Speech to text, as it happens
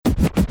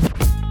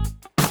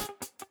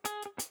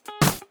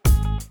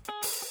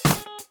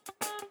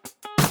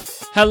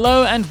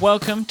Hello and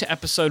welcome to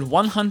episode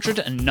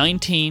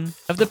 119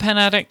 of The Pen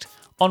Addict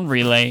on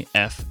Relay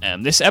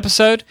FM. This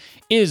episode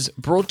is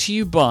brought to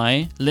you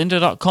by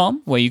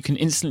lynda.com, where you can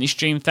instantly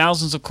stream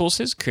thousands of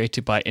courses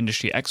created by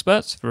industry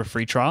experts for a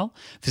free trial.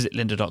 Visit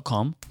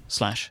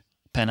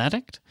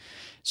lynda.com/penaddict.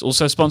 It's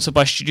also sponsored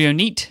by Studio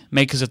Neat,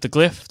 makers of the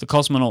Glyph, the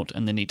Cosmonaut,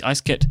 and the Neat Ice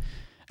Kit,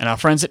 and our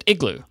friends at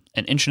Igloo,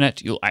 an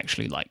intranet you'll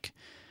actually like.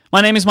 My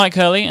name is Mike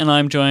Hurley, and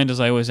I'm joined, as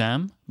I always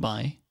am,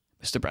 by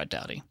Mr. Brad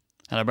Dowdy.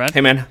 Hello, Brad.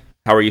 Hey, man.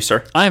 How are you,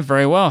 sir? I am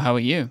very well. How are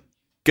you?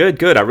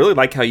 Good. I really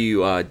like how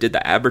you did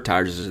the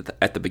advertisers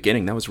at the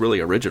beginning. That was really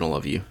original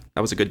of you.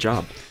 That was a good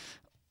job.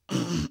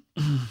 I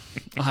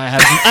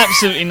have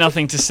absolutely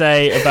nothing to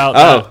say about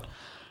that.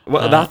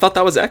 Well, I thought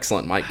that was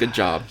excellent, Mike. Good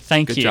job.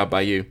 Thank you. Good job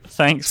by you.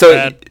 Thanks,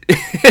 Brad.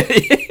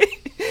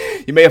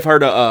 You may have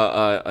heard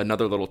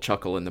another little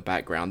chuckle in the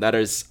background. That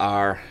is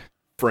our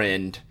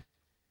friend,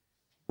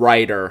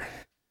 writer,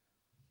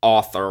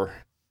 author,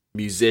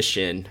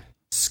 musician,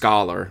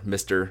 scholar,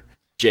 Mr.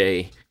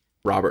 J.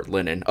 Robert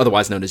Lennon,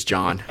 otherwise known as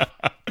John.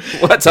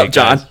 What's up,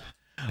 John? Guys.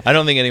 I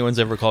don't think anyone's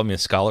ever called me a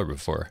scholar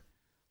before.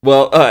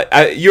 Well,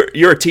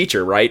 you're a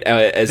teacher, right?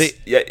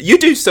 You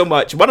do so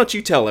much. Why don't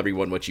you tell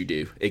everyone what you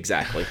do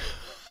exactly?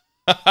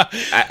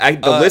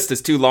 The list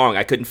is too long.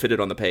 I couldn't fit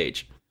it on the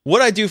page.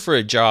 What I do for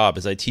a job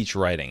is I teach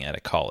writing at a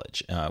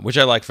college, which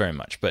I like very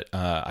much. But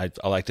I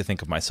like to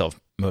think of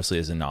myself mostly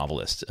as a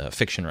novelist, a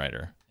fiction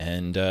writer,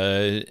 and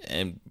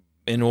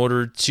in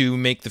order to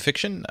make the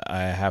fiction,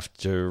 I have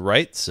to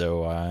write,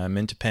 so I'm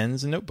into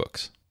pens and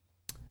notebooks.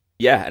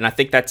 Yeah, and I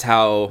think that's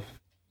how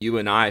you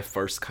and I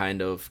first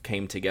kind of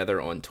came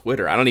together on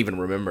Twitter. I don't even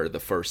remember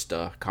the first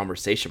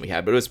conversation we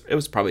had, but it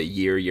was probably a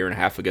year and a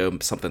half ago,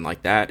 something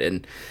like that.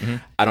 And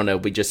I don't know,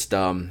 we just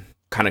kind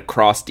of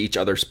crossed each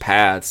other's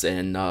paths,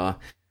 and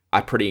I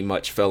pretty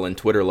much fell in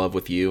Twitter love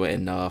with you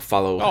and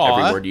follow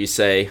every word you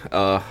say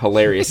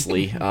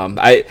hilariously.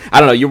 I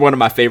don't know. You're one of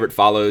my favorite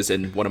follows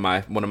and one of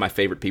my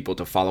favorite people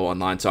to follow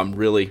online. So I'm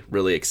really,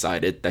 really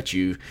excited that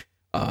you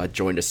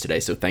joined us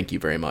today. So thank you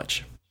very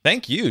much.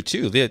 Thank you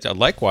too.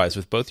 Likewise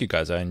with both you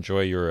guys. I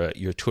enjoy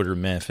your Twitter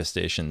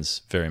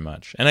manifestations very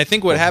much. And I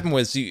think what happened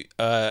was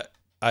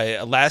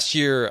last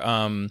year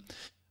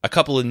a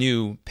couple of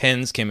new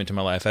pens came into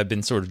my life. I've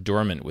been sort of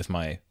dormant with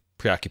my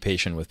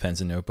preoccupation with pens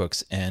and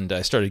notebooks, and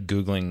I started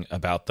Googling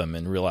about them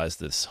and realized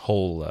this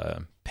whole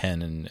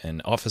pen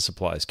and office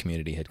supplies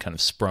community had kind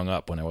of sprung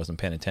up when I wasn't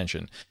paying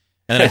attention.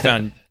 And then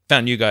I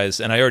found you guys,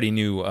 and I already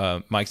knew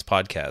Mike's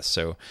podcast,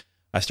 so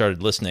I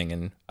started listening,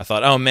 and I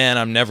thought, oh man,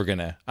 I'm never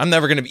gonna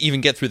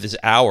even get through this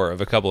hour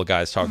of a couple of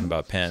guys talking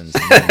about pens.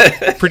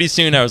 And pretty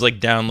soon I was like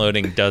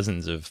downloading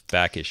dozens of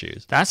back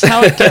issues. That's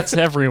how it gets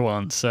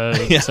everyone, so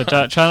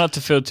try not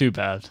to feel too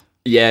bad.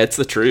 Yeah, it's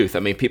the truth. I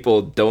mean,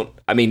 people don't.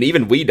 I mean,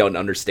 even we don't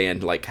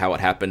understand like how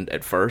it happened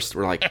at first.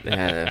 We're like,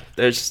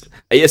 there's,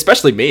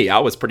 especially me. I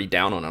was pretty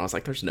down on it. I was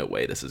like, there's no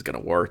way this is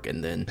gonna work.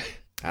 And then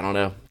I don't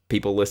know.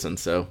 People listen,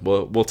 so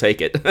we'll take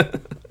it.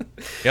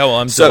 Yeah, well,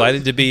 I'm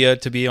delighted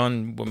to be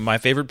on my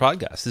favorite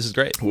podcast. This is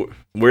great.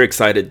 We're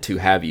excited to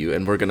have you,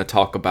 and we're going to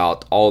talk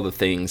about all the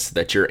things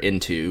that you're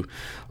into.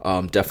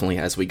 Definitely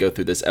as we go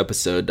through this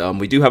episode.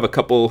 We do have a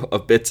couple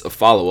of bits of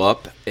follow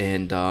up,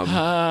 and.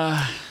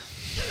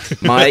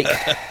 Mike.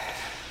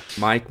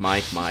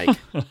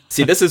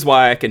 See, this is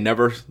why I can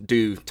never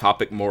do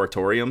topic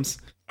moratoriums,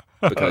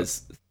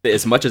 because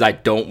as much as I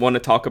don't want to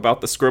talk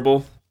about the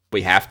scribble,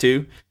 we have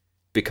to,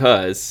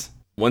 because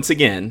once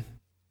again,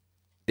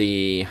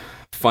 the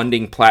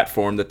funding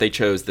platform that they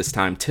chose this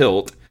time,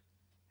 Tilt,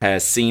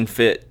 has seen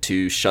fit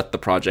to shut the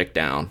project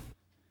down.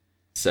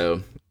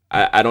 So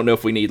I don't know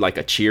if we need like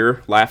a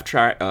cheer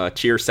soundtrack,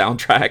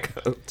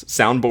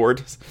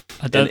 soundboard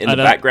in the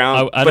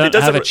background. I don't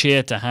have a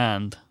cheer to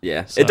hand.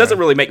 Yeah, Sorry. It doesn't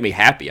really make me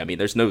happy. I mean,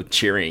 there's no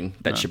cheering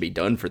that should be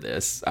done for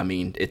this. I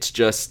mean, it's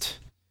just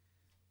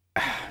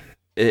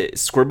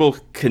Scribble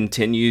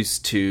continues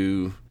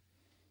to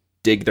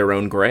dig their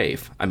own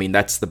grave. I mean,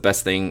 that's the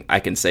best thing I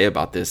can say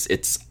about this.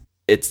 It's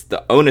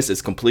the onus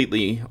is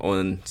completely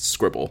on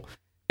Scribble,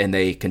 and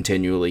they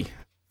continually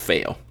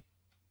fail.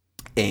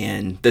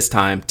 And this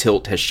time,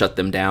 Tilt has shut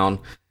them down,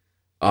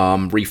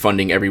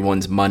 refunding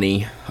everyone's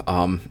money.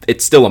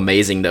 It's still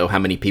amazing, though, how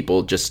many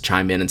people just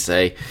chime in and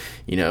say,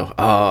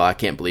 oh, I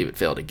can't believe it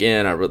failed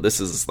again. This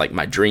is like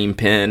my dream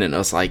pen. And I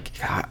was like,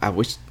 I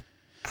wish,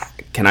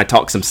 can I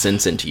talk some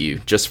sense into you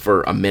just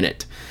for a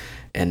minute?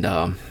 And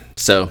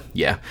so,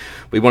 yeah,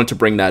 we wanted to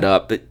bring that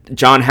up. But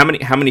John, how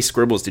many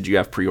Scribbles did you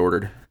have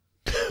pre-ordered?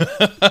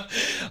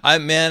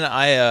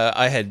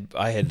 I'd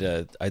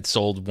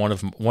sold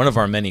one of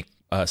our many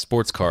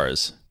sports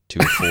cars for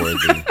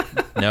the.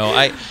 No,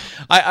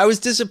 I was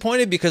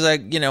disappointed because I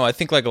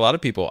think like a lot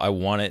of people, I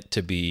want it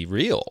to be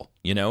real.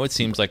 It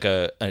seems like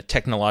a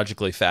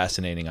technologically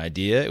fascinating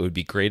idea. It would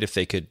be great if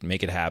they could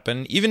make it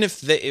happen, even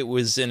if it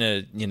was in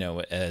a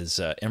as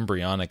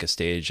embryonic a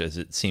stage as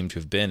it seemed to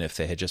have been. If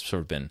they had just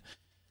sort of been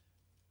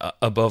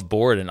above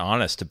board and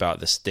honest about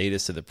the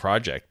status of the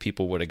project,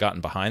 people would have gotten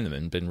behind them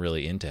and been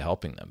really into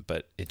helping them.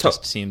 But it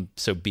just seemed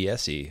so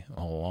BS-y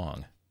all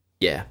along.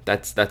 Yeah,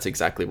 that's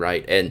exactly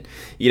right. And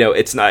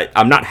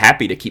I'm not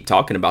happy to keep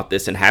talking about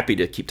this and happy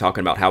to keep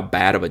talking about how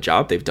bad of a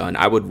job they've done.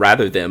 I would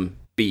rather them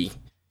be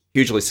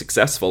hugely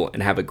successful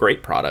and have a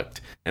great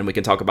product, and we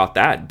can talk about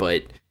that.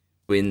 But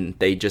when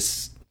they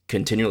just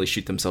continually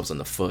shoot themselves in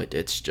the foot,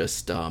 it's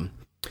just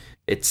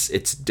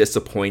it's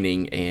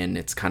disappointing, and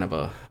it's kind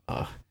of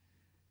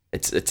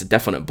it's a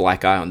definite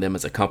black eye on them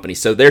as a company.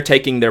 So they're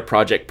taking their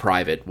project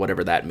private,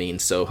 whatever that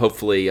means. So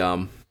hopefully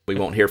we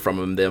won't hear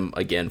from them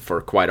again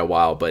for quite a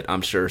while, but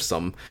I'm sure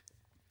some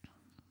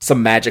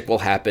magic will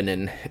happen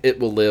and it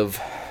will live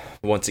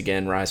once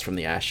again, rise from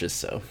the ashes.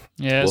 So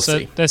yeah, we'll so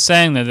see. They're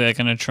saying that they're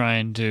going to try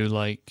and do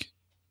like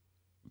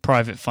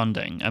private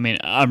funding. I mean,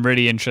 I'm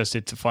really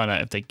interested to find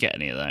out if they get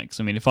any of that, because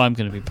I mean, if I'm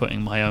going to be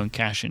putting my own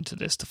cash into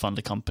this to fund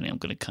a company, I'm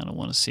going to kind of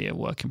want to see a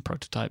working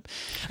prototype.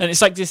 And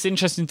it's like this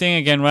interesting thing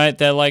again, right?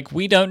 They're like,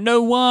 we don't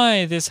know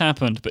why this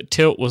happened, but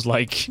Tilt was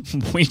like,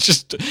 we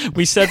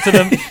said to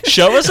them,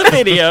 show us a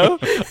video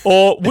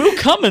or we'll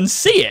come and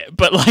see it,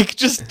 but like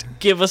just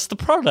give us the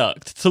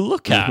product to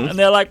look at. And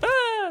they're like,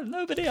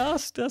 nobody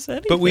asked us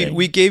anything. But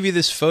we gave you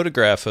this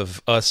photograph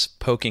of us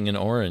poking an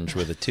orange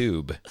with a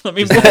tube. I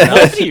mean, what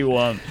more do you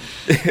want?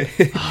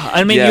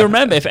 I mean, You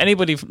remember, if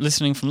anybody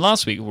listening from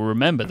last week will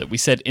remember that we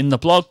said in the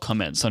blog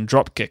comments on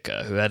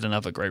Dropkicker, who had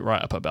another great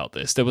write-up about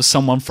this, there was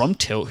someone from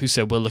Tilt who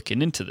said, we're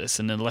looking into this,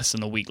 and then less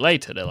than a week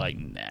later, they're like,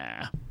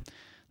 nah,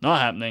 not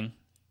happening.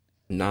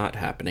 Not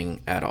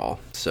happening at all.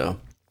 So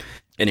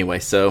anyway,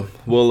 so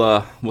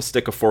we'll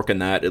stick a fork in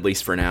that, at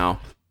least for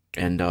now,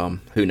 and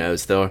who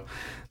knows, they'll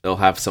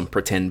have some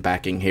pretend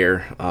backing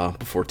here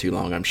before too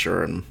long, I'm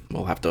sure, and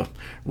we'll have to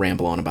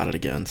ramble on about it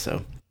again.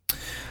 So,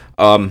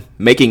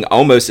 making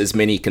almost as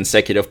many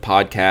consecutive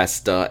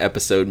podcast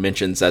episode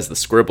mentions as the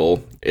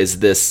Scribble is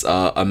this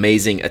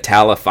amazing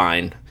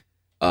Italifine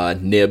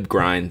nib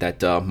grind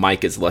that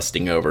Mike is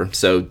lusting over.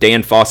 So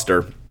Dan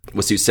Foster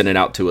was who sent it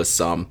out to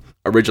us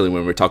originally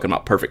when we were talking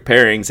about perfect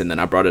pairings, and then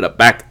I brought it up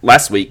back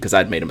last week because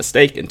I'd made a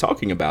mistake in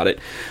talking about it.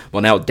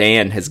 Well, now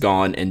Dan has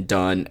gone and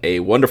done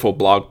a wonderful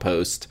blog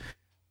post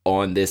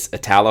on this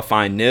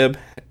Italifine nib.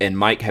 And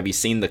Mike, have you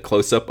seen the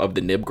close-up of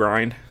the nib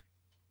grind?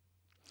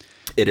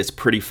 It is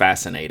pretty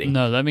fascinating.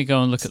 No, let me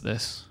go and look at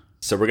this.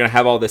 So we're going to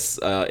have all this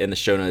in the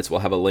show notes. We'll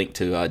have a link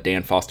to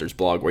Dan Foster's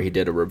blog where he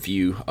did a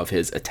review of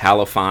his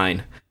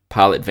Italifine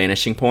Pilot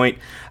Vanishing Point.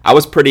 I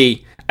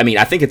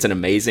think it's an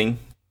amazing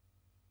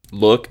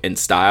look and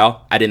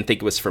style. I didn't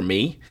think it was for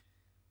me,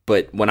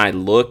 but when I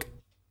look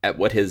at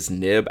what his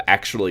nib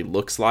actually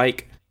looks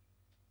like,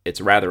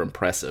 it's rather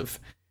impressive.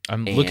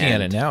 I'm looking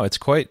at it now. It's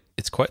quite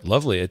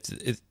lovely.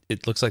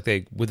 It looks like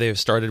they have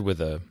started with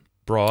a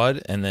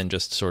broad and then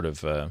just sort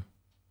of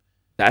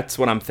that's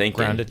what I'm thinking.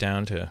 Ground it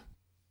down to.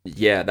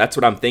 Yeah, that's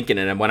what I'm thinking.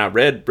 And when I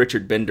read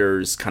Richard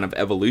Bender's kind of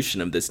evolution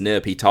of this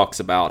nib, he talks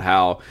about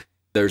how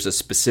there's a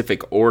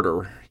specific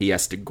order he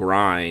has to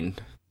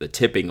grind the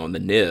tipping on the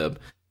nib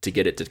to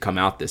get it to come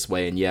out this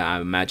way. And yeah,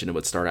 I imagine it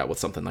would start out with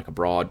something like a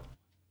broad.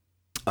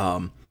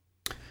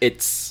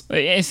 It's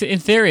in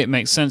theory, it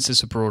makes sense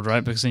it's a broad,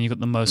 right? Because then you've got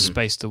the most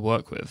space to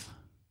work with.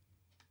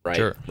 Right,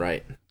 sure.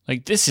 Right.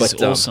 Like, this is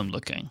awesome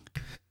looking.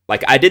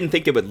 Like, I didn't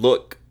think it would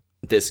look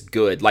this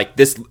good. Like,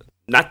 this,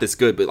 not this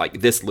good, but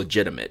like this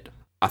legitimate.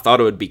 I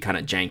thought it would be kind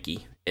of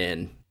janky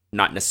and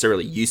not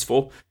necessarily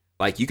useful.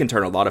 Like, you can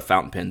turn a lot of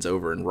fountain pens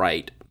over and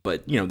write,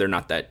 but, they're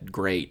not that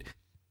great.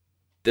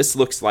 This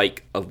looks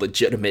like a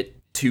legitimate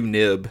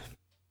two-nib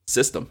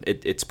system.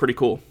 It's pretty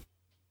cool.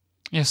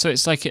 Yeah, so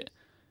it's like it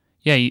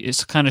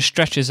kind of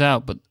stretches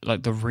out, but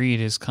like the reed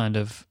is kind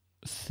of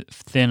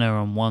thinner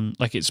on one,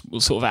 like it's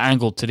sort of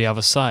angled to the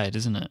other side,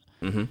 isn't it?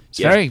 Mm-hmm. It's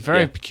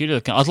very peculiar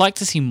looking. I'd like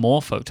to see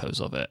more photos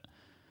of it.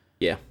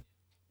 Yeah.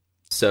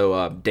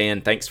 So,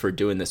 Dan, thanks for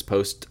doing this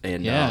post,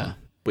 and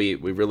we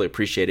really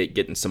appreciate it,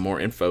 getting some more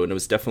info, and it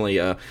was definitely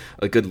a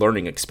good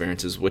learning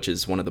experience, which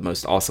is one of the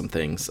most awesome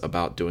things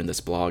about doing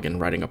this blog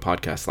and writing a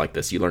podcast like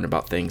this. You learn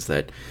about things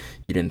that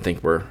you didn't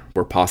think were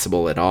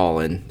possible at all,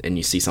 and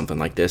you see something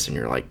like this, and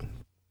you're like,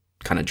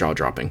 kind of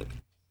jaw-dropping.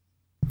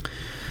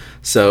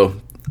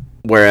 So,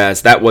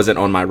 whereas that wasn't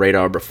on my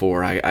radar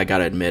before, I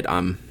gotta admit,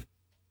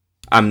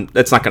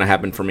 that's not gonna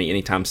happen for me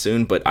anytime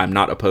soon, but I'm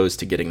not opposed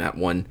to getting that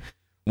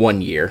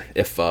one year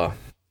if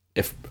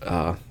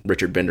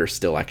Richard Bender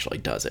still actually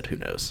does it. Who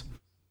knows?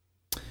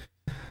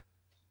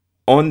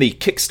 On the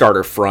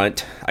Kickstarter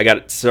front, I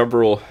got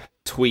several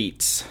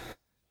tweets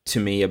to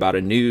me about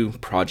a new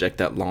project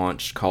that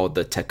launched called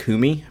the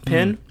Takumi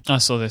pen. I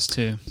saw this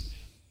too.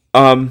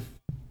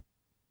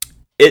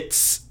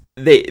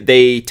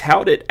 They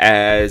tout it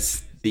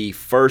as the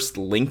first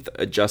length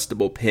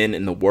adjustable pen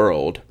in the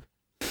world,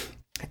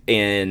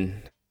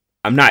 and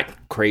I'm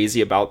not crazy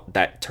about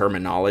that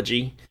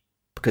terminology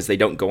because they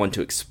don't go on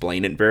to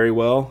explain it very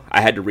well.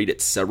 I had to read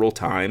it several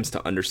times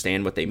to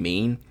understand what they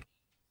mean.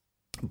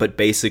 But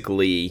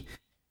basically,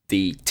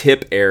 the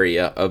tip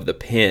area of the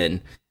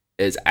pen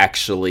is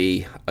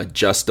actually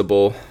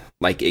adjustable.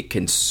 Like, it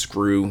can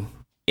screw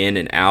in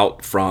and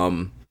out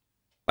from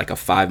like a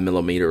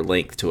 5mm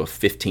length to a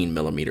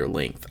 15mm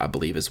length, I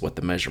believe is what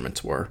the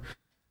measurements were.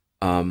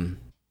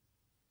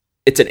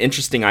 It's an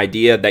interesting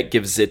idea that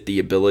gives it the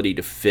ability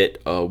to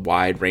fit a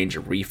wide range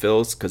of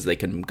refills because they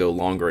can go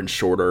longer and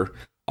shorter.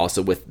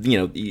 Also with,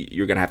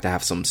 you're going to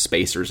have some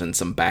spacers and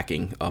some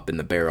backing up in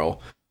the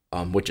barrel,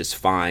 which is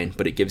fine,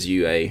 but it gives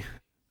you a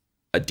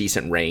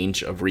decent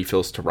range of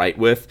refills to write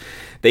with.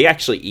 They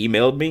actually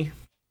emailed me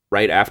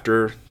right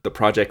after the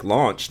project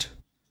launched.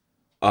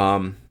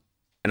 And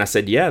I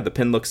said, yeah, the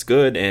pen looks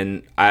good.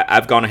 And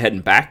I've gone ahead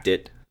and backed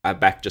it. I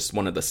backed just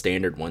one of the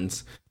standard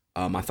ones.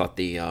 I thought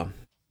the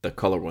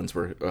color ones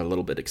were a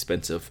little bit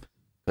expensive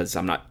because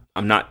I'm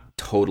not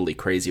totally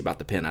crazy about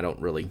the pen. I don't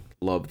really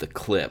love the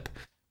clip,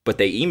 but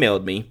they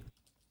emailed me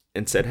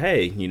and said,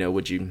 hey, are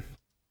you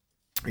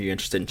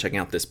interested in checking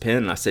out this pen?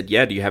 And I said,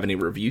 yeah, do you have any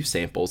review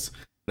samples? And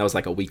that was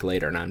like a week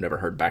later and I've never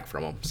heard back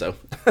from them. So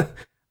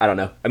I don't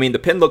know. I mean, the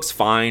pen looks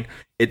fine.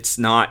 It's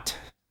not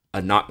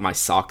a knock my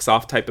socks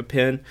off type of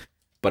pen,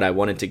 but I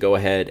wanted to go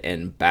ahead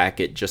and back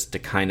it just to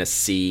kind of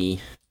see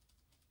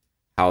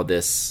how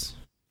this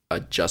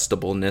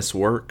adjustableness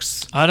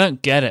works. I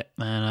don't get it,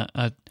 man.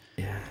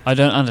 I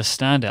don't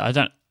understand it.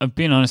 I'm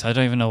being honest, I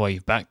don't even know why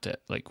you backed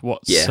it. Like,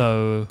 what's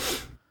so...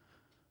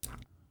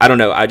 I don't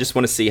know. I just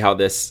want to see how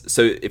this...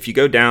 So if you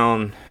go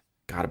down,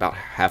 about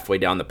halfway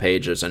down the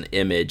page, there's an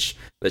image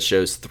that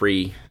shows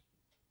 3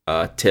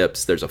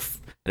 tips.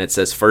 And it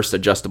says first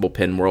adjustable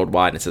pen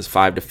worldwide, and it says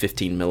 5 to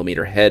 15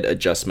 millimeter head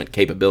adjustment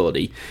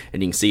capability,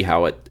 and you can see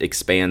how it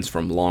expands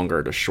from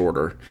longer to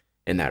shorter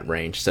in that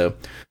range. So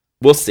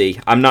we'll see.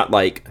 I'm not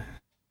like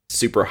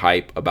super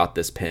hype about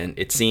this pen.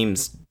 It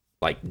seems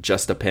like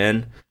just a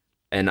pen,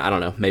 and I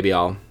don't know, maybe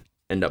I'll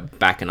end up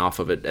backing off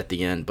of it at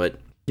the end, but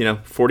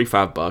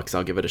 $45,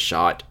 I'll give it a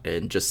shot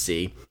and just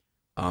see.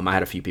 I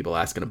had a few people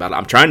asking about it.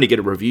 I'm trying to get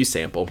a review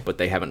sample, but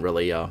they haven't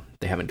really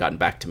gotten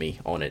back to me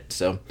on it.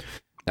 So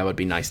that would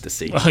be nice to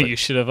see. Well, you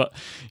should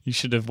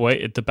have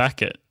waited to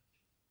back it.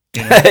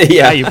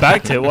 Yeah, you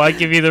backed it. Why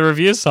give you the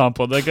review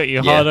sample? They got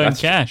you hard-earned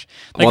cash.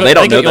 They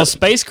don't know your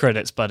space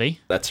credits, buddy.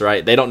 That's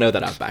right. They don't know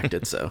that I've backed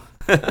it, so.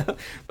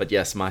 But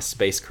yes, my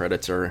space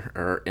credits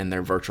are in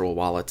their virtual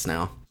wallets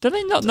now. Do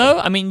they not know?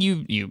 I mean,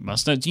 you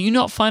must know. Do you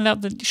not find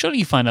out surely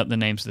you find out the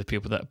names of the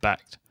people that are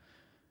backed?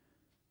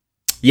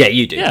 Yeah,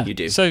 you do. Yeah. You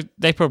do. So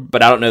they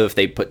but I don't know if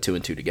they put 2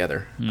 and 2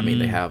 together. I mean,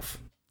 they have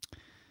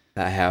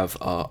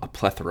a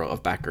plethora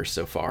of backers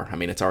so far. I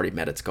mean, it's already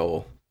met its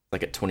goal.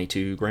 Like at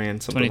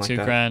 $22,000, something like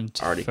that.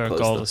 $22,000 already for a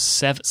goal of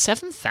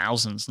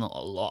 7,000 is not a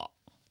lot.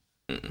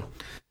 Mm-mm.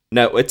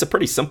 No, it's a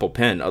pretty simple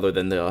pen, other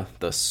than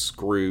the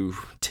screw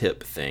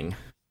tip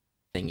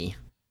thingy.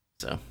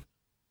 So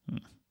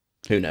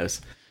who knows?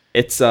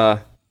 It's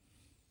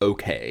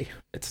okay.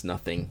 It's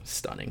nothing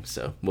stunning.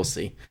 So we'll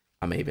see.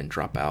 I may even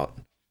drop out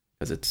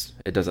because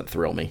it doesn't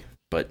thrill me,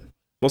 but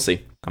we'll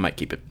see. I might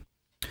keep it.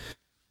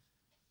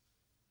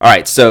 All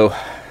right, so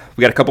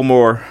we got a couple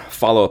more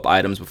follow-up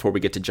items before we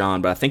get to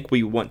John, but I think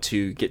we want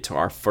to get to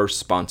our first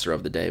sponsor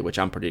of the day, which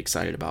I'm pretty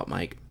excited about,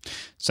 Mike.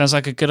 Sounds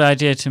like a good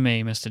idea to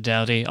me, Mr.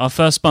 Dowdy. Our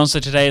first sponsor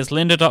today is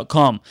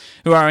lynda.com,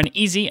 who are an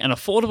easy and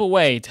affordable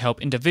way to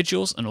help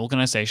individuals and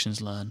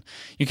organizations learn.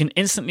 You can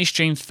instantly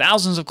stream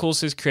thousands of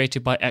courses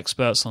created by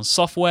experts on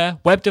software,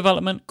 web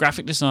development,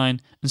 graphic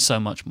design, and so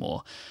much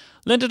more.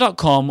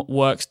 Lynda.com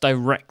works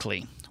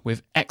directly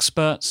with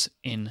experts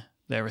in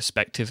their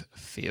respective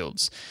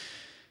fields.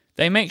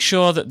 They make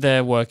sure that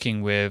they're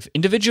working with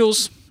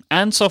individuals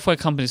and software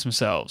companies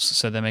themselves.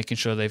 So they're making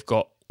sure they've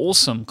got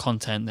awesome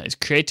content that is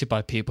created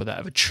by people that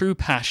have a true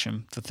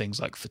passion for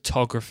things like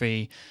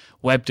photography,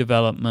 web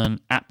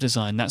development, app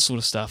design, that sort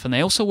of stuff. And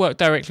they also work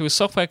directly with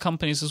software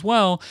companies as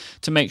well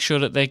to make sure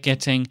that they're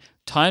getting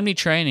timely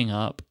training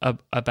up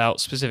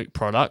about specific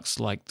products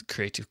like the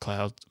Creative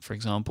Cloud, for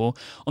example,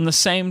 on the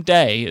same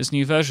day as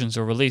new versions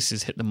or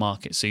releases hit the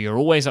market. So you're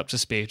always up to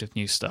speed with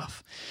new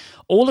stuff.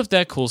 All of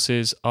their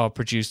courses are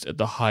produced at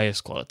the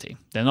highest quality.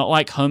 They're not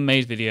like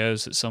homemade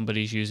videos that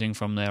somebody's using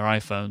from their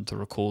iPhone to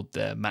record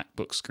their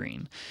MacBook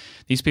screen.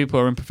 These people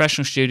are in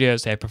professional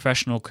studios, they have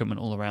professional equipment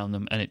all around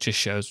them, and it just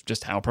shows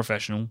just how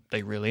professional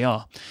they really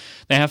are.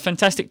 They have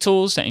fantastic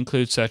tools that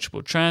include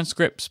searchable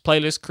transcripts,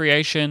 playlist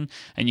creation,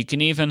 and you can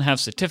even have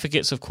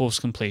certificates of course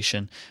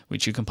completion,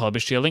 which you can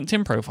publish to your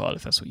LinkedIn profile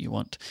if that's what you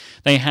want.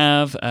 They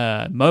have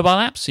mobile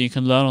apps so you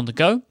can learn on the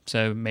go.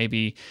 So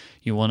maybe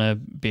you want to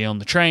be on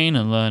the train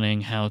and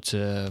learning how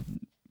to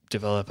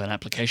develop an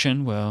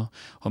application, well,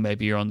 or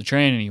maybe you're on the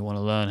train and you want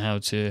to learn how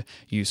to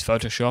use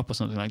Photoshop or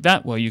something like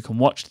that, well, you can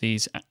watch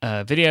these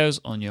videos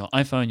on your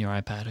iPhone, your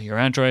iPad, or your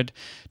Android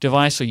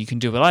device, or you can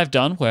do what I've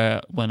done,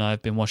 where when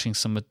I've been watching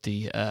some of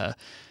the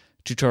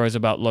tutorials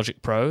about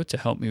Logic Pro to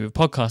help me with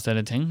podcast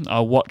editing,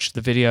 I'll watch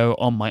the video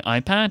on my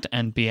iPad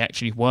and be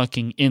actually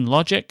working in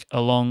Logic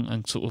along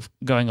and sort of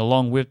going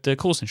along with the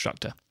course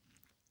instructor.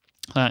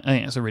 I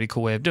think that's a really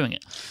cool way of doing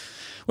it.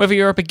 Whether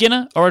you're a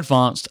beginner or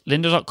advanced,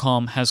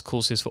 lynda.com has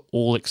courses for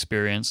all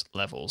experience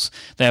levels.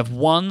 They have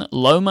one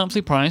low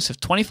monthly price of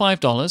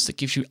 $25 that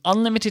gives you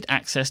unlimited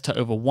access to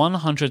over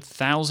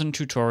 100,000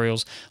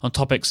 tutorials on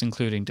topics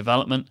including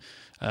development,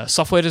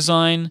 software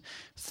design,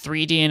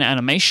 3D and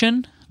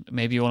animation,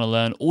 Maybe you want to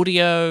learn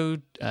audio.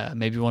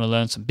 Maybe you want to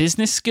learn some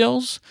business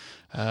skills.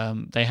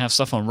 They have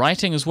stuff on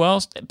writing as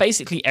well.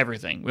 Basically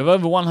everything. With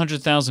over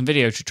 100,000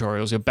 video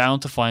tutorials, you're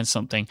bound to find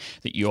something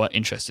that you are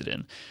interested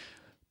in.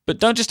 But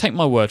don't just take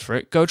my word for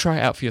it. Go try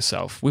it out for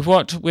yourself. We've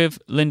worked with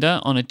Linda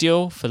on a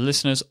deal for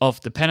listeners of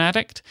The Pen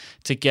Addict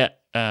to get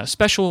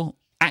special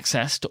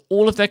access to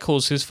all of their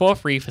courses for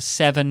free for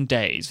 7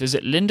 days.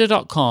 Visit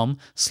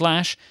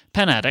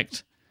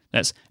lynda.com/penaddict.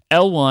 That's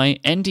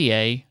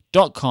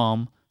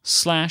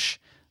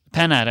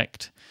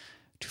lynda.com/penaddict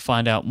to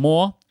find out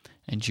more.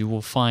 And you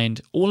will find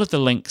all of the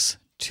links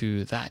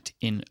to that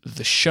in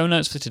the show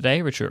notes for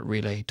today, which are at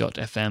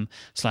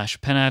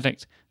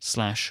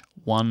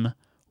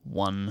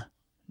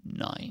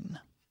relay.fm/penaddict/119.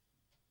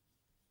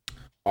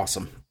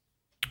 Awesome.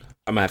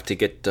 I'm gonna have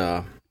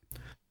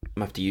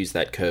to use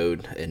that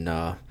code, and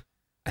I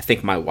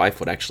think my wife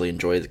would actually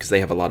enjoy it because they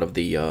have a lot of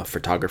the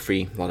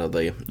photography, a lot of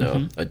the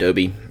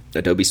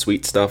Adobe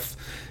Suite stuff,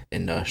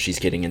 and she's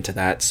getting into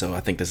that. So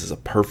I think this is a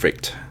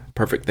perfect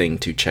thing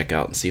to check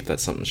out and see if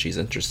that's something she's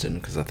interested in,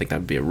 because I think that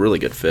would be a really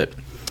good fit.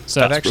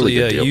 So I've actually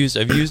used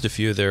a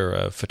few of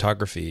their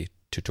photography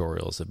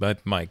tutorials.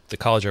 The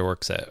college I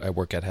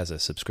work at has a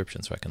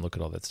subscription, so I can look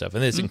at all that stuff,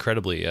 and it's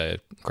incredibly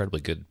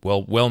good,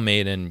 well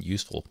made and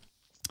useful.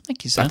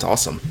 Thank you, sir. That's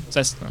awesome. So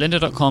that's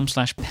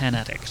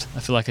lynda.com/penaddict. I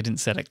feel like I didn't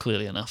say it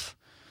clearly enough.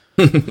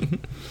 All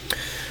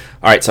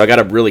right, so I got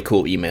a really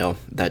cool email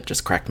that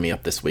just cracked me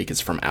up this week. It's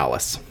from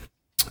Alice,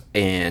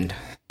 and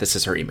this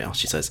is her email.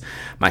 She says,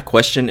 "My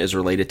question is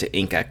related to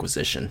ink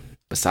acquisition.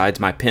 Besides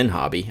my pen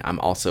hobby, I'm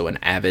also an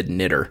avid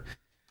knitter.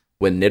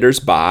 When knitters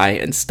buy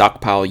and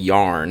stockpile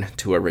yarn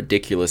to a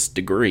ridiculous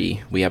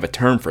degree, we have a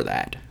term for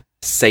that,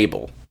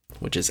 sable,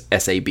 which is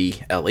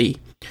SABLE,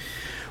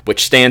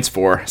 which stands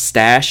for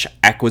Stash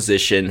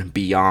Acquisition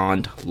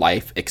Beyond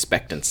Life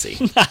Expectancy."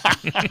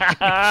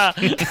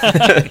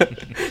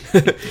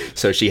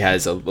 So she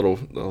has a little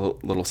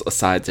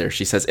aside there.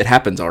 She says, "It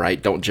happens, all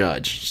right, don't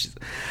judge.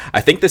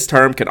 I think this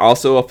term can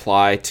also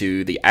apply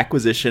to the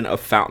acquisition of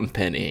fountain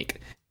pen ink.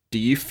 Do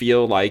you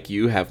feel like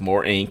you have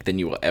more ink than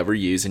you will ever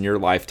use in your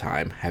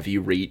lifetime? Have you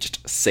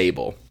reached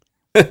sable?"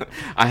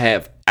 I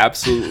have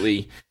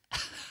absolutely...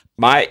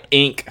 My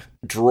ink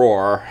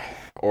drawer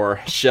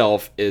or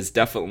shelf is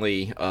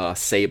definitely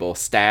sable,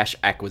 Stash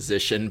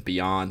Acquisition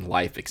Beyond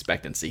Life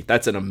Expectancy.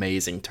 That's an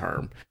amazing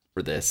term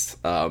for this.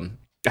 How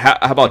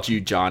about you,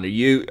 John? Are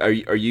you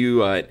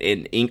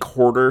an ink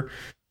hoarder?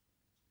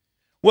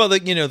 Well,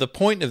 the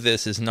point of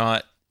this is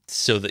not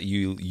so that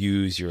you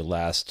use your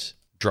last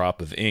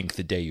drop of ink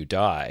the day you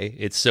die.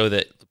 It's so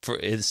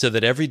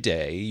that every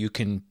day you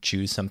can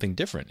choose something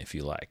different if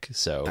you like.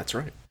 So that's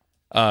right.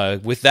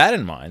 With that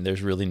in mind,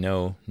 there's really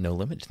no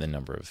limit to the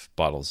number of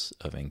bottles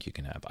of ink you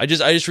can have. I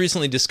just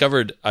recently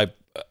discovered I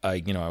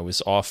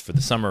was off for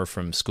the summer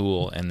from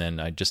school, and then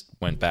I just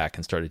went back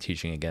and started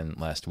teaching again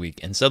last week,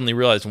 and suddenly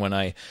realized when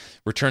I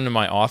returned to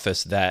my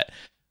office that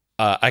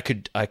I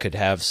could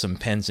have some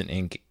pens and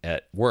ink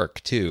at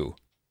work too,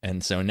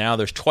 and so now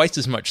there's twice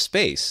as much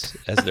space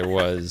as there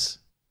was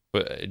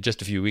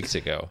just a few weeks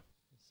ago.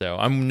 So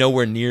I'm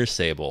nowhere near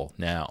sable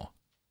now.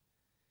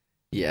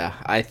 Yeah,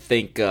 I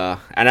think,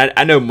 and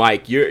I know,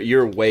 Mike,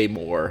 you're way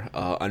more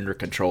under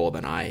control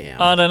than I am.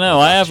 I don't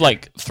know. I have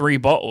like 3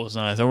 bottles,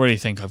 and I already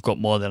think I've got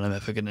more than I'm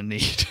ever going to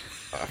need.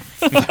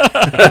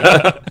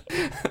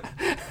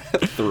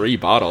 3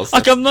 bottles.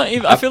 Like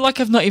I feel like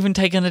I've not even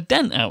taken a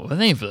dent out with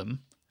any of them.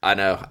 I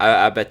know.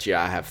 I bet you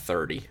I have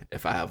 30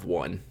 if I have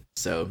one.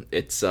 So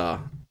it's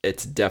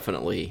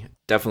definitely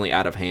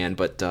out of hand.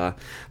 But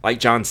like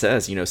John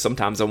says,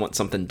 sometimes I want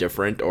something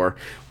different. Or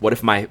what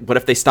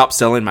if they stop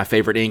selling my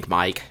favorite ink,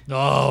 Mike?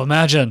 Oh,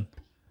 imagine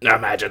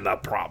the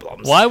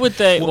problems. Why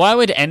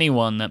would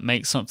anyone that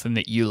makes something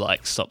that you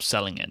like stop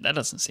selling it? That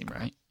doesn't seem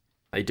right.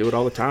 They do it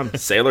all the time.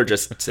 Sailor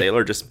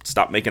just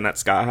stopped making that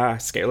sky high.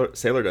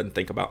 Sailor doesn't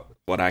think about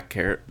what I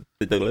care.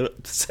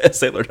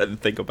 Sailor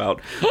doesn't think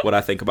about what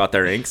I think about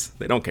their inks.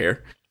 They don't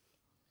care.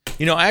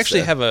 I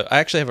actually have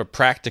a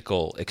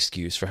practical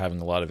excuse for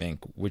having a lot of ink,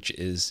 which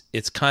is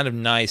it's kind of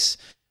nice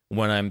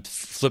when I'm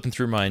flipping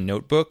through my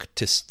notebook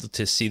to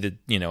see that,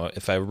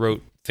 if I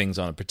wrote things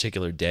on a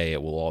particular day,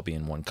 it will all be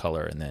in one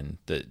color, and then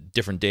the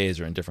different days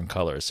are in different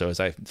colors. So as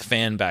I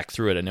fan back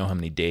through it, I know how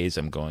many days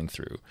I'm going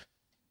through.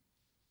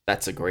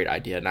 That's a great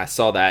idea, and I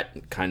saw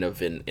that kind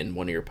of in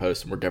one of your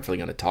posts, and we're definitely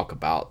going to talk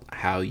about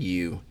how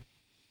you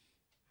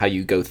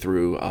go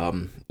through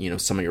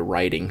some of your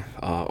writing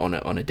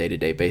on a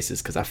day-to-day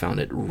basis, because I found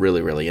it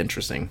really, really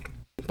interesting.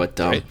 But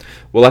right.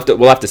 we'll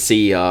have to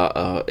see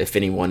if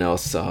anyone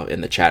else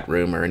in the chat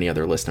room or any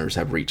other listeners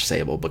have reached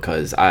sable,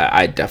 because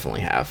I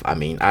definitely have. I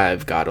mean,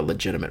 I've got a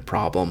legitimate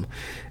problem,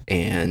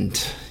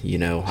 and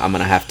I'm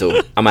gonna have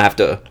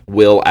to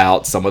will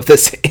out some of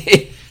this.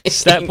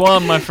 Step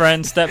 1, my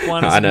friend. Step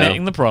 1 is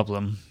admitting the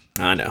problem.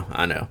 I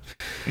know.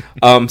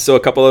 So a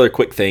couple other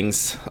quick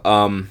things.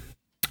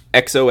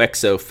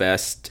 XOXO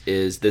Fest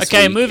is this week.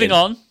 Okay, moving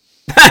on.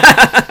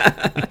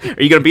 Are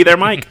you going to be there,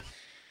 Mike?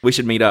 We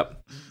should meet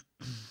up.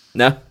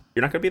 No?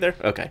 You're not going to be there?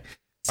 Okay.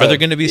 Are there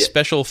going to be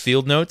special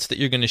field notes that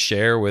you're going to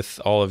share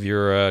with all of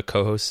your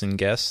co-hosts and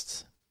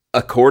guests?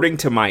 According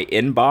to my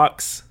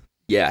inbox,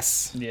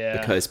 yes. Yeah.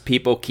 Because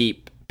people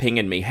keep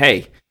pinging me,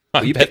 hey,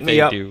 will you bet pick me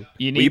they up? do.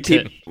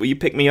 Will you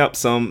pick me up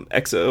some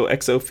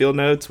XOXO field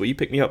notes? Will you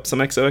pick me up some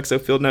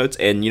XOXO field notes?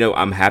 And,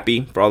 I'm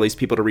happy for all these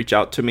people to reach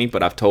out to me,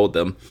 but I've told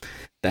them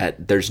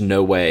that there's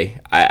no way.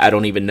 I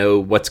don't even know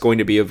what's going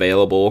to be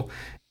available.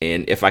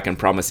 And if I can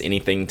promise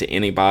anything to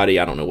anybody,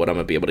 I don't know what I'm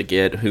going to be able to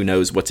get. Who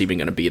knows what's even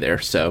going to be there.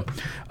 So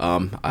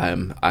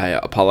I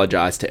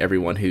apologize to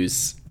everyone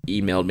who's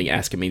emailed me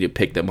asking me to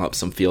pick them up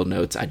some field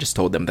notes. I just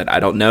told them that I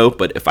don't know,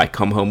 but if I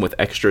come home with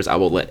extras, I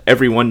will let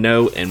everyone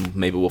know, and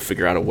maybe we'll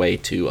figure out a way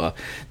to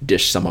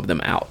dish some of them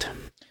out.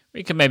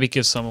 We can maybe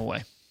give some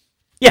away.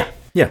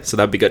 Yeah, so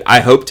that'd be good. I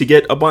hope to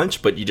get a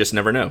bunch, but you just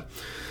never know.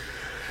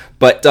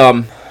 But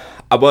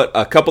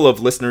a couple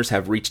of listeners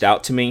have reached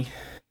out to me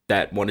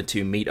that wanted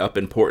to meet up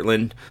in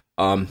Portland.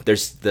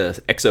 There's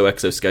the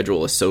XOXO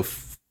schedule is so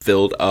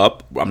filled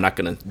up. I'm not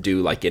gonna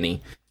do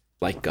any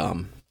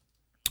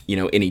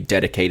any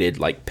dedicated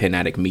Pen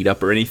Addict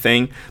meetup or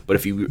anything. But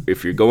if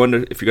you're going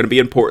to be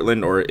in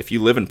Portland, or if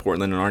you live in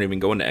Portland and aren't even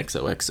going to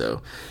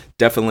XOXO,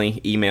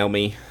 definitely email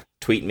me,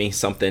 tweet me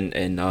something,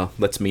 and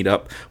let's meet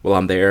up while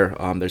I'm there.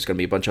 There's going to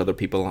be a bunch of other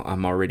people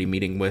I'm already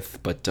meeting with,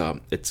 but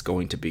it's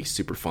going to be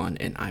super fun,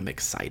 and I'm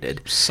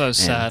excited. So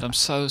sad. I'm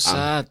so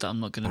sad that I'm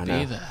not going to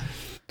be there.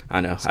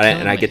 I know.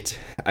 I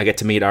get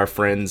to meet our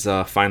friends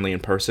finally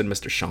in person,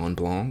 Mr. Sean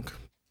Blanc,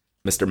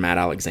 Mr. Matt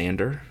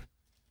Alexander,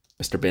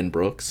 Mr. Ben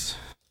Brooks,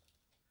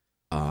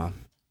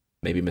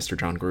 maybe Mr.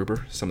 John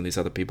Gruber, some of these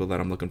other people that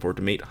I'm looking forward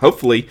to meet.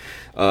 Hopefully,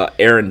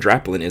 Aaron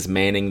Draplin is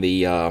manning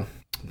the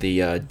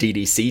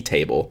DDC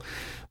table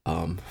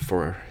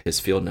for his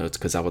field notes,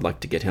 because I would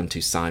like to get him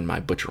to sign my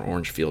Butcher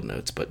Orange field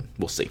notes, but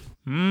we'll see.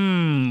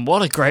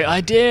 What a great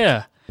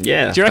idea.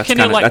 Yeah. Do you reckon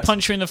he'll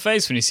punch you in the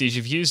face when he sees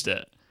you've used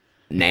it?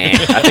 Nah,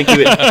 I think he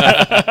would.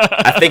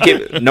 I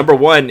think number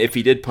one, if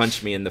he did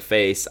punch me in the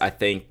face, I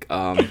think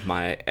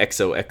my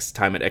XOX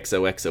time at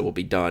XOXO will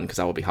be done, because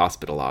I will be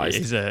hospitalized.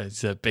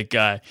 He's a big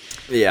guy.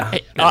 Yeah.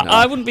 Hey,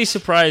 I wouldn't be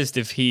surprised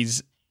if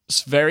he's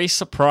very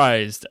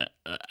surprised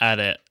at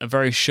it,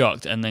 very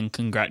shocked, and then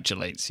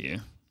congratulates you.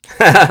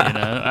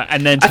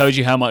 And then tells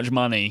you how much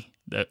money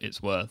that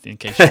it's worth, in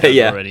case you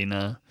don't already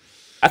know.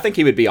 I think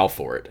he would be all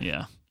for it.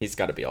 Yeah. He's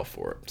got to be all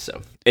for it.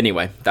 So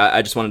anyway,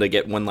 I just wanted to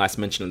get one last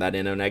mention of that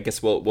in, and I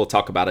guess we'll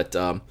talk about it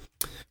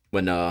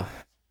when I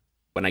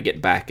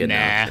get back in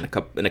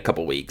a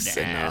couple weeks.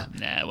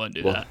 I won't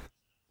do that.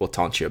 We'll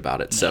taunt you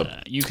about it. So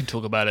you can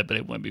talk about it, but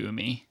it won't be with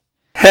me.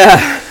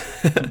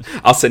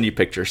 I'll send you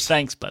pictures.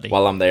 Thanks, buddy.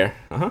 While I'm there.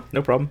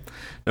 No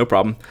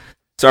problem.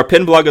 So our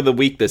pin blog of the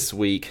week this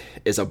week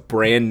is a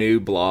brand new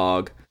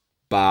blog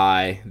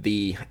by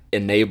the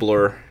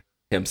enabler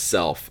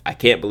himself. I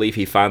can't believe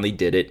he finally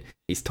did it.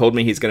 He's told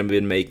me he's going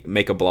to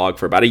make a blog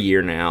for about a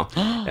year now,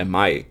 and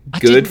my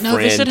good didn't know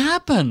this had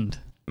happened.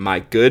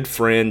 My good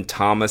friend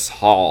Thomas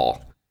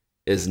Hall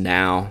is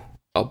now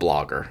a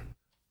blogger.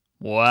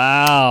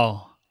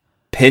 Wow.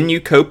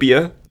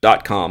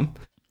 Penucopia.com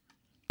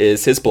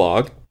is his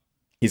blog.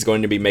 He's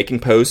going to be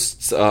making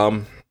posts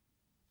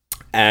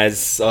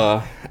as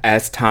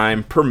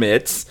time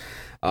permits,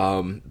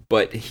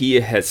 but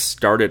he has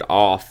started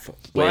off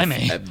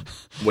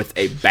with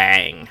a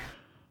bang.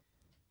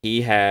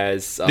 He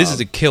has. This is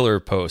a killer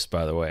post,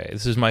 by the way.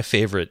 This is my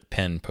favorite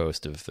pen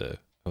post of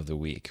the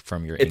week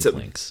from your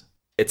Inklings.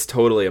 It's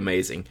totally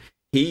amazing.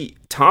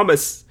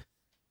 Thomas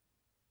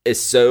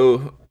is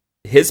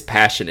his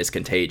passion is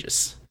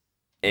contagious,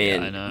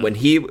 and when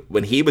he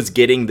was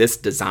getting this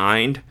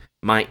designed,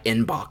 my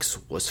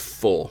inbox was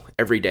full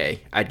every day.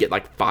 I'd get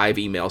 5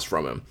 emails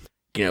from him.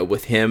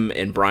 With him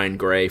and Brian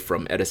Gray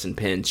from Edison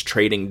Pens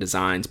trading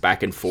designs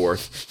back and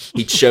forth.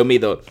 He'd show me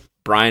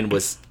Brian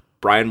was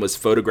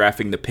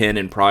photographing the pen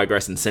in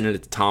progress and sending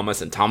it to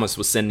Thomas, and Thomas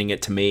was sending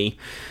it to me,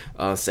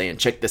 saying,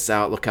 "Check this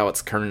out. Look how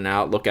it's turning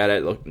out. Look at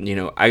it. Look,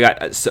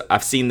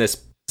 I've seen this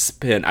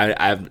pen.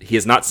 He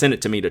has not sent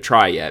it to me to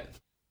try yet.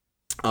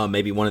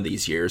 Maybe one of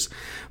these years,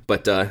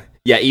 but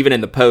even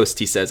in the post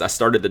he says I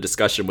started the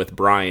discussion with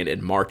Brian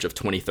in March of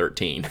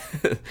 2013.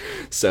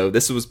 So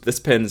this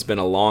pen's been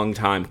a long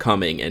time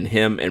coming, and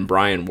him and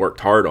Brian worked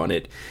hard on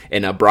it,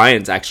 and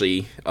Brian's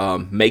actually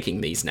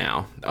making these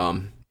now.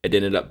 It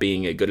ended up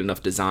being a good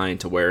enough design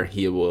to where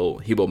he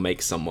will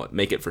make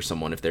it for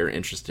someone if they're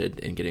interested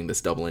in getting this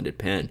double-ended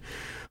pen.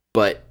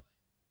 But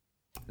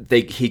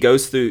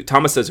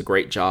Thomas does a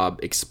great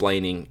job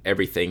explaining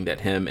everything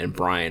that him and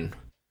Brian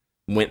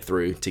went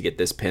through to get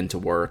this pen to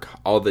work,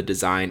 all the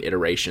design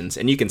iterations,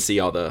 and you can see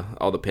all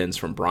the pens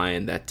from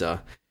Brian that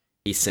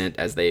he sent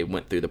as they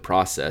went through the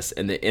process,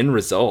 and the end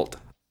result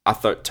I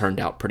thought turned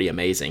out pretty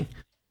amazing.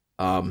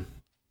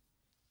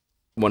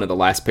 One of the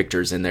last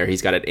pictures in there,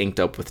 he's got it inked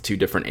up with 2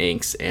 different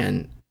inks,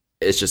 and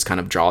it's just kind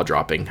of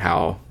jaw-dropping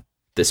how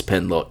this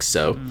pen looks.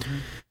 So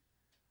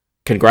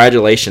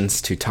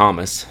congratulations to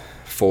Thomas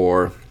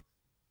for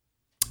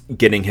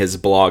getting his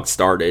blog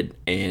started,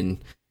 and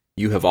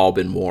you have all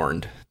been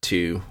warned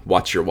to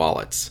watch your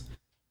wallets.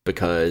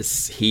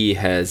 because he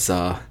has.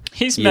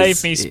 He's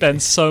made me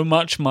spend so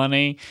much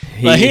money.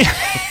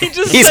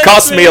 He's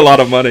cost me a lot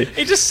of money.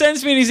 He just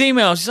sends me these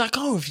emails. He's like,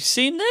 "Oh, have you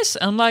seen this?"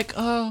 I'm like,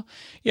 "Oh,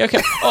 yeah,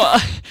 okay.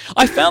 Oh,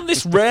 I found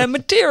this rare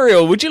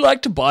material. Would you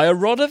like to buy a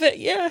rod of it?"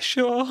 "Yeah,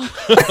 sure."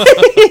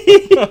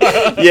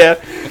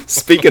 Yeah.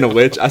 Speaking of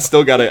which, I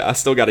still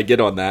gotta get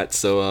on that.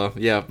 So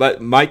yeah,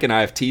 but Mike and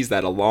I have teased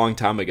that a long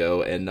time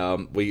ago, and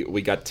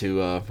we've got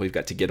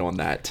to get on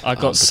that. I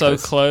got so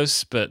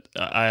close, but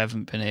I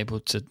haven't been able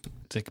to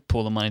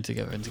pull the money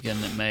together into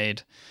getting it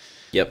made.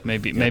 Yep.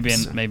 Maybe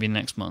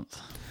next month.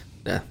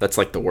 Yeah, that's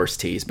like the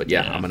worst tease, but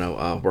yeah. I'm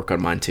gonna work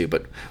on mine too.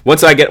 But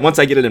once I get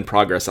it in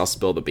progress, I'll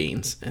spill the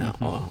beans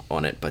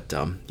on it. But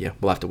yeah,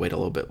 we'll have to wait a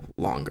little bit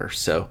longer.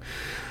 So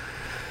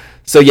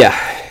yeah,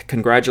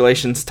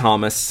 congratulations,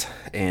 Thomas.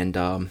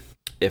 And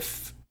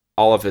if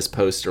all of his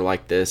posts are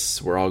like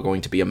this, we're all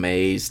going to be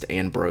amazed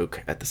and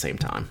broke at the same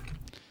time.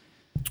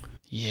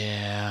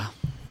 Yeah,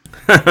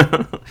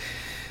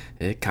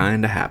 it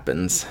kind of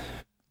happens.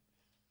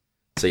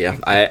 So yeah,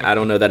 I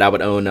don't know that I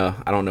would own a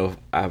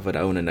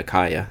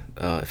Nakaya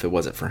if it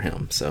wasn't for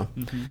him. So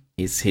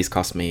he's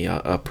cost me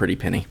a pretty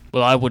penny.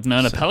 Well, I wouldn't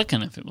own a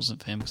Pelican if it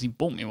wasn't for him because he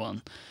bought me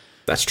one.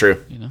 That's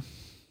true. You know,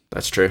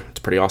 that's true. It's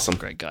pretty awesome.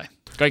 Great guy.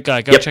 Go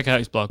check out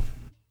his blog.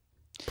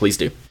 Please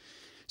do.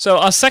 So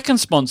our second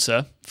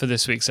sponsor for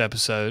this week's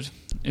episode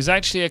is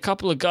actually a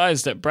couple of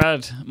guys that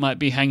Brad might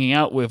be hanging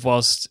out with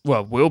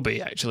will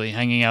be actually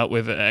hanging out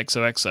with at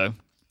XOXO.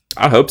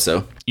 I hope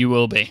so. You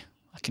will be.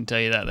 I can tell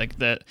you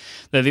that.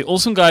 They're the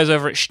awesome guys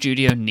over at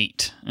Studio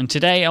Neat. And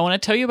today I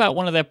want to tell you about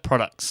one of their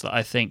products that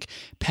I think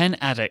pen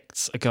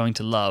addicts are going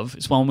to love.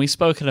 It's one we've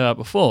spoken about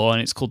before,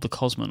 and it's called the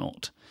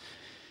Cosmonaut.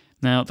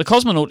 Now, the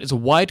Cosmonaut is a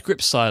wide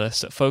grip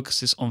stylus that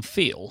focuses on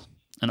feel,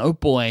 and oh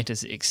boy,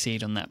 does it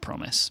exceed on that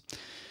promise.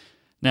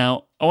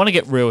 Now, I want to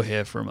get real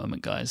here for a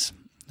moment, guys.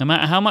 No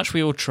matter how much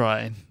we all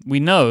try, we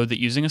know that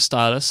using a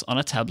stylus on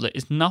a tablet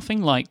is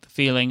nothing like the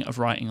feeling of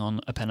writing on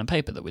a pen and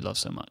paper that we love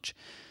so much.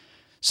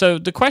 So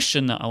the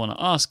question that I want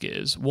to ask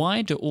is,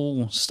 why do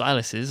all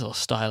styluses, or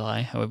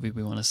styli, however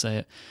we want to say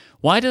it,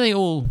 why do they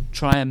all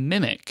try and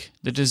mimic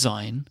the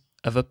design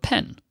of a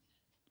pen?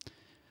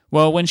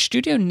 Well, when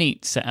Studio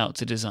Neat set out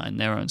to design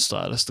their own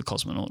stylus, the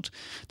Cosmonaut,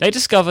 they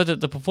discovered that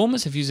the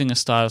performance of using a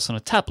stylus on a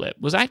tablet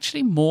was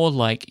actually more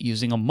like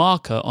using a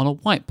marker on a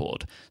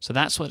whiteboard, so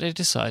that's what they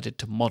decided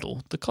to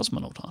model the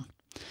Cosmonaut on.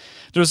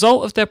 The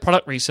result of their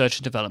product research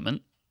and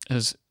development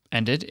has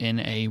ended in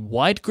a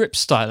wide grip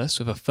stylus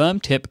with a firm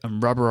tip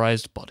and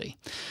rubberized body.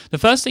 The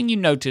first thing you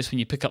notice when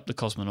you pick up the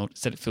Cosmonaut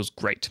is that it feels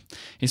great.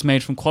 It's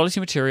made from quality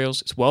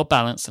materials, it's well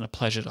balanced and a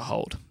pleasure to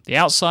hold. The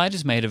outside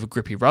is made of a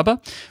grippy rubber,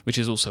 which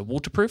is also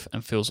waterproof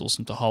and feels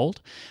awesome to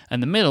hold,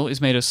 and the middle is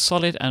made of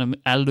solid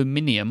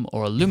aluminum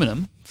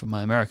for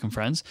my American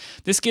friends.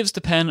 This gives the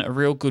pen a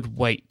real good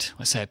weight.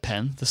 I say a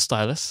pen, the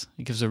stylus.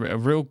 It gives a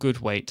real good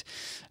weight,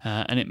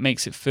 and it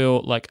makes it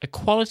feel like a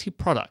quality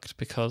product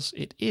because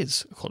it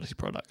is a quality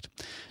product.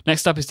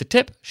 Next up is the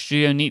tip.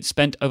 Studio Neat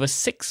spent over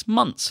 6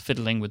 months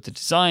fiddling with the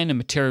design and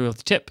material of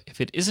the tip.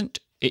 If it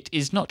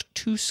is not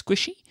too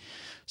squishy,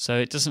 so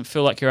it doesn't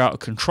feel like you're out of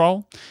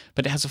control,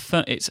 but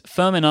it's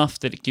firm enough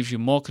that it gives you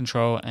more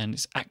control and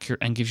it's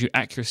accurate and gives you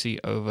accuracy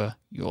over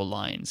your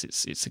lines.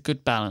 It's a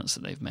good balance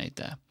that they've made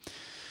there.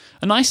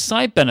 A nice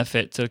side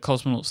benefit to the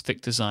Cosmonaut's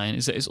thick design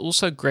is that it's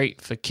also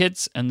great for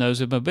kids and those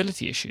with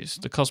mobility issues.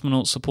 The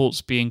Cosmonaut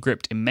supports being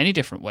gripped in many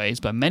different ways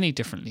by many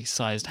differently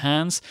sized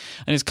hands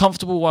and is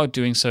comfortable while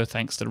doing so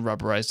thanks to the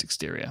rubberized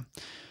exterior.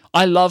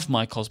 I love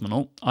my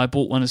Cosmonaut. I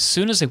bought one as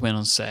soon as they went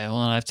on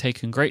sale, and I've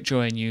taken great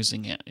joy in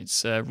using it.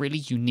 It's a really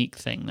unique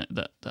thing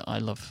that I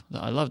love,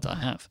 that I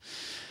have.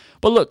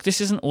 But look,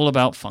 this isn't all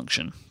about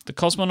function. The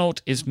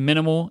Cosmonaut is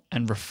minimal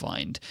and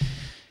refined.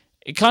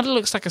 It kind of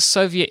looks like a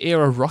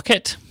Soviet-era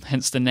rocket,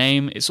 hence the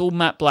name. It's all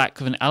matte black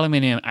with an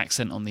aluminium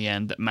accent on the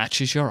end that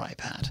matches your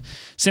iPad.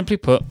 Simply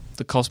put,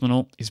 the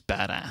Cosmonaut is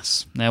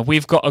badass. Now,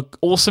 we've got an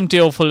awesome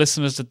deal for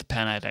listeners of the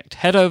Pen Addict.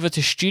 Head over to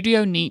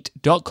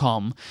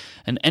studioneat.com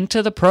and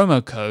enter the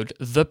promo code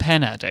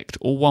ThePenAddict,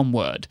 all one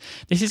word.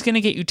 This is going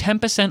to get you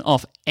 10%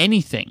 off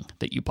anything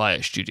that you buy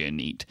at Studio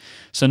Neat.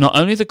 So not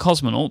only the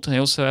Cosmonaut, they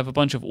also have a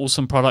bunch of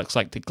awesome products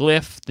like the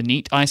Glyph, the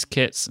Neat Ice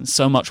Kits, and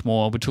so much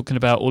more. We're talking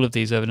about all of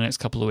these over the next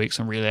couple of weeks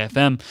on Relay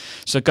FM.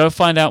 So go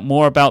find out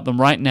more about them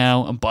right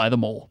now and buy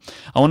them all.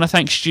 I want to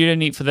thank Studio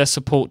Neat for their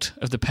support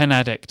of the Pen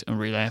Addict and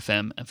Relay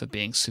FM and for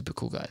being super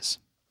cool guys.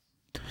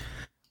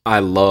 I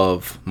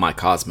love my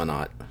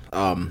Cosmonaut.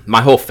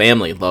 My whole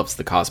family loves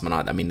the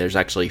Cosmonaut. I mean, there's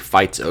actually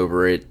fights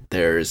over it.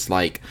 There's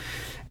like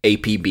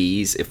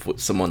APBs if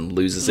someone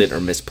loses it or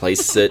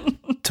misplaces it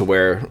to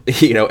where,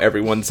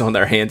 everyone's on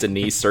their hands and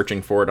knees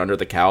searching for it under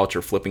the couch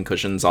or flipping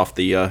cushions off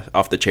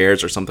the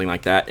chairs or something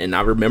like that. And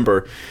I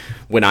remember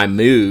when I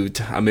moved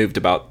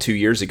about 2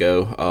 years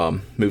ago,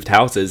 moved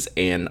houses,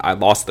 and I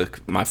lost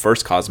my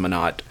first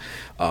Cosmonaut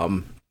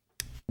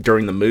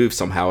during the move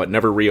somehow. It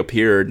never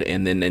reappeared,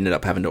 and then ended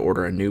up having to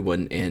order a new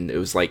one. And it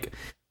was like,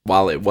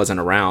 while it wasn't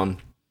around,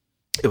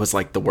 it was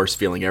like the worst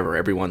feeling ever.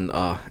 Everyone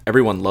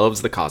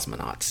loves the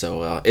cosmonaut,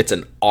 so it's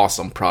an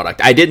awesome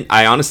product.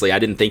 I honestly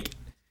didn't think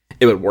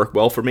it would work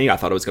well for me. I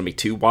thought it was going to be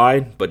too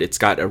wide, but it's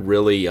got a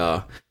really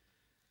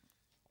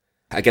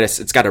I guess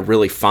it's got a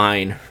really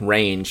fine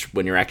range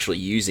when you're actually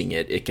using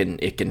it. It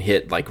can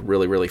hit like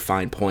really, really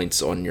fine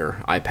points on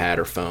your iPad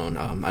or phone.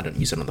 I don't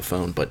use it on the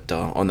phone, but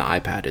on the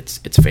iPad,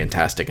 it's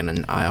fantastic, and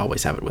then I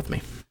always have it with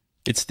me.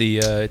 It's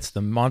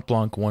the Mont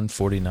Blanc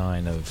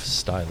 149 of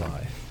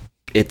Styli.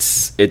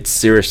 It's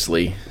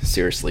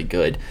seriously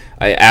good.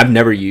 I've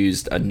never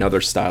used another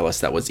stylus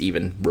that was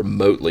even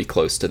remotely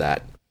close to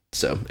that.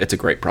 So it's a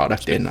great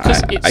product, and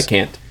I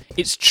can't.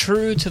 It's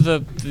true to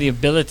the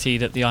ability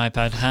that the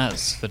iPad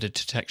has for the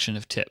detection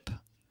of tip.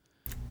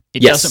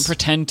 It doesn't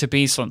pretend to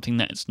be something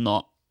that it's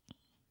not.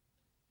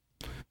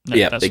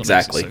 That's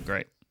exactly. What makes it so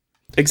great.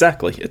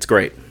 Exactly. It's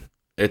great.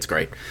 It's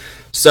great.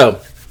 So,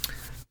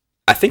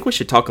 I think we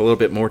should talk a little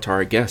bit more to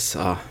our guest,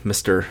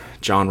 Mr.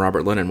 John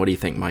Robert Lennon. What do you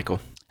think, Michael?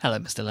 Hello,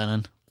 Mr.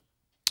 Lennon.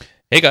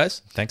 Hey,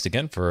 guys. Thanks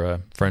again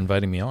for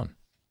inviting me on.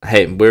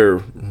 Hey,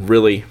 we're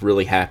really,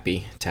 really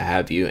happy to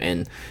have you,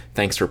 and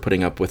thanks for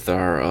putting up with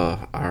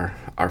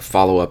our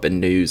follow-up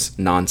and news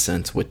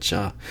nonsense, which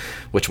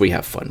we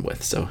have fun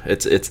with. So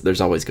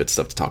there's always good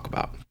stuff to talk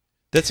about.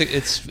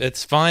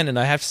 It's fine, and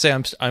I have to say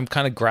I'm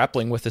kind of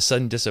grappling with a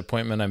sudden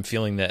disappointment. I'm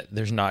feeling that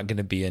there's not going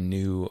to be a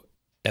new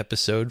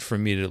episode for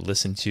me to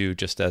listen to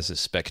just as a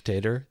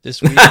spectator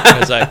this week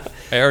because I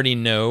already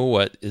know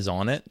what is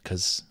on it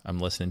because I'm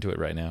listening to it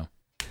right now.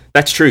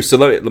 That's true. So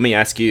let me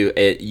ask you,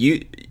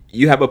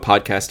 you have a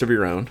podcast of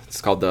your own.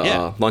 It's called the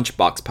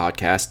Lunchbox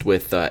Podcast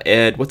with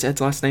Ed. What's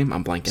Ed's last name?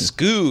 I'm blanking.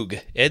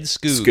 Ed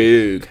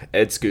Skoog.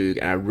 Ed Skoog.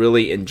 And I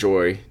really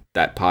enjoy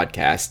that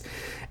podcast.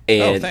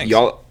 And thanks.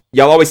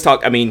 y'all always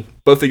talk. I mean,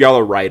 both of y'all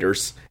are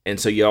writers, and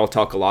so y'all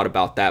talk a lot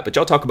about that. But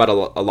y'all talk about a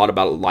lot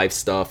about life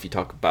stuff. You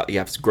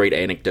have great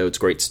anecdotes,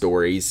 great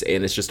stories,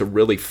 and it's just a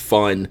really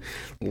fun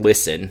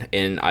listen.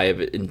 And I have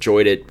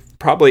enjoyed it.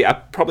 I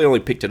probably only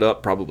picked it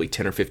up probably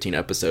 10 or 15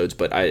 episodes,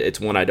 but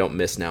it's one I don't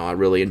miss now. I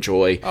really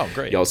enjoy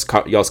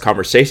y'all's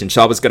conversation.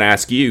 So I was going to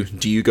ask you,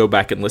 do you go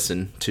back and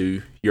listen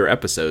to your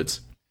episodes?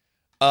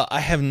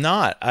 I have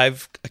not.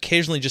 I've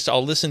occasionally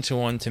I'll listen to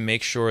one to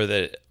make sure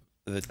that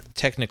the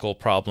technical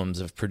problems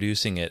of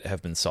producing it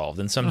have been solved,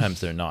 and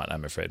sometimes they're not,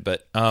 I'm afraid.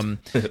 But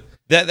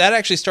that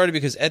actually started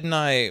because Ed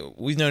and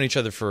we've known each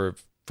other for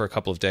a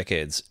couple of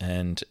decades,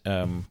 and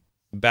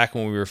back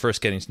when we were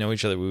first getting to know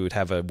each other, we would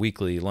have a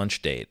weekly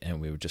lunch date, and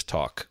we would just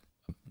talk.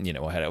 You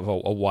know, had a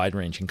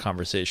wide-ranging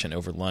conversation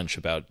over lunch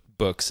about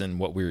books and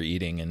what we were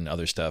eating and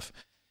other stuff.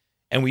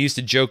 And we used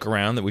to joke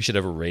around that we should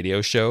have a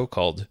radio show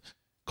called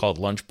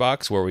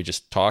Lunchbox, where we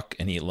just talk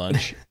and eat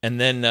lunch.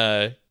 And then,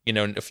 a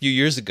few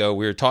years ago,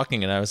 we were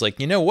talking, and I was like,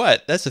 you know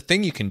what? That's a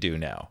thing you can do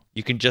now.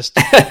 You can just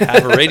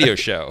have a radio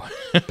show.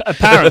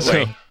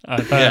 Apparently.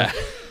 Yeah.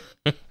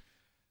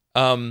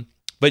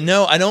 But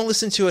no, I don't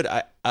listen to it.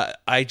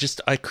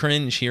 I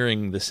cringe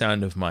hearing the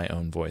sound of my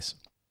own voice.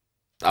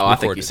 Oh, I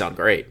think you sound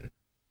great.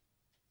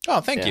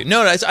 Oh, thank you.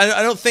 No, I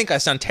don't think I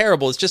sound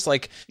terrible. It's just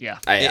like,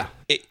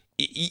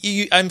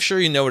 I'm sure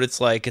you know what it's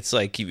like. It's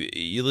like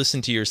you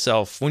listen to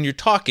yourself when you're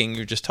talking.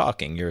 You're just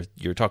talking.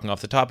 You're talking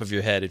off the top of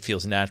your head. It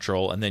feels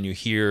natural, and then you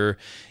hear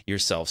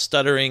yourself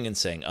stuttering and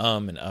saying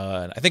and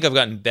And I think I've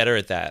gotten better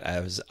at that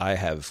as I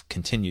have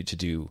continued to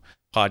do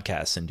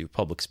podcasts and do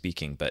public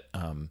speaking. But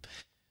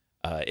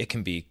it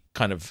can be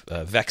kind of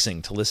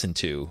vexing to listen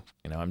to.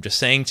 You know, I'm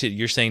just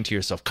you're saying to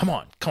yourself, come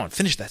on,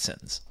 finish that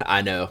sentence.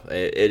 I know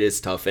it is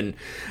tough. And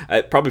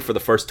probably for the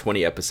first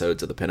 20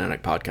 episodes of the Pen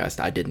Addict podcast,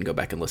 I didn't go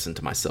back and listen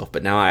to myself.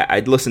 But now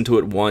I'd listen to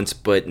it once,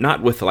 but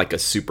not with like a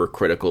super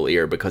critical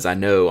ear, because I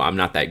know I'm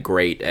not that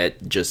great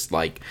at just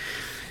like,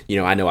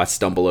 I know I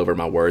stumble over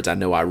my words. I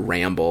know I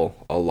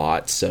ramble a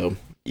lot. So,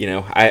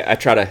 I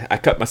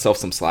cut myself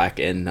some slack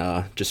and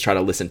just try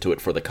to listen to it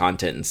for the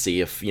content and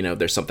see if,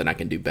 there's something I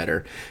can do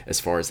better as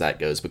far as that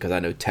goes, because I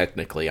know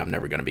technically I'm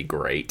never going to be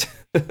great.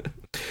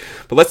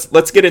 But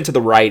let's get into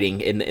the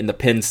writing and the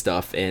pen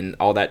stuff and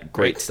all that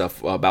great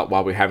stuff about why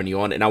we're having you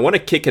on. And I want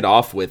to kick it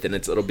off with, and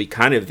it'll be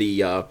kind of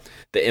the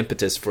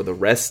impetus for the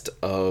rest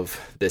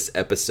of this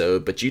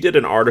episode. But you did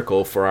an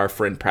article for our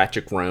friend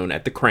Patrick Roan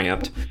at The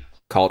Cramped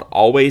called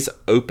 "Always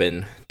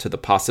Open to the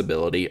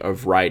Possibility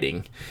of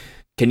Writing."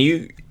 Can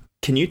you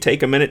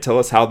take a minute, tell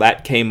us how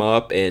that came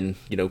up, and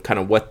kind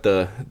of what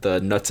the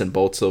nuts and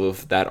bolts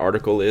of that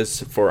article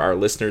is for our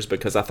listeners,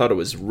 because I thought it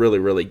was really,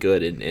 really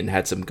good and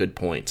had some good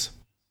points.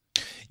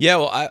 Yeah,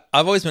 well,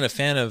 I've always been a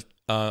fan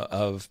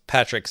of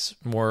Patrick's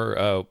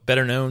more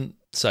better known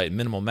site,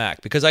 Minimal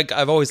Mac, because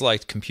I've always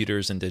liked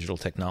computers and digital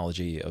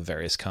technology of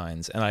various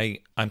kinds, and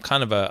I'm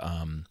kind of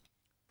a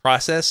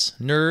process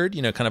nerd,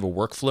 kind of a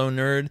workflow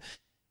nerd,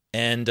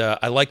 and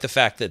I like the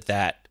fact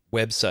that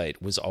website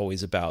was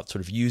always about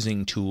sort of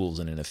using tools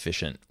in an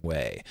efficient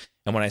way.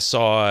 And when I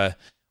saw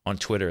on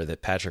Twitter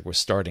that Patrick was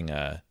starting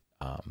a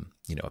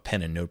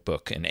pen and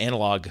notebook, an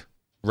analog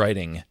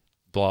writing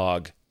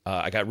blog,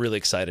 I got really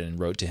excited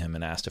and wrote to him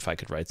and asked if I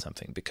could write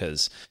something,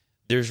 because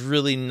there's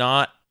really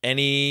not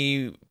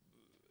any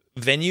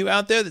venue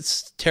out there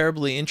that's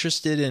terribly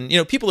interested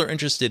in, people are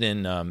interested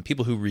in,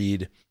 people who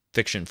read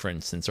fiction, for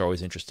instance, are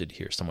always interested to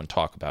hear someone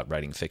talk about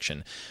writing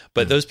fiction.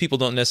 But those people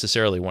don't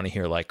necessarily want to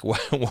hear like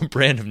what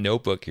brand of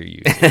notebook you're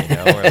using,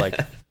 or like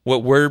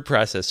what word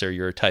processor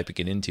you're typing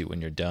it into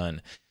when you're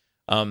done.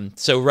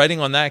 So writing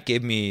on that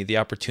gave me the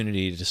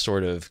opportunity to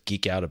sort of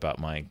geek out about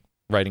my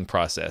writing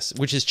process,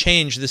 which has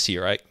changed this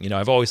year.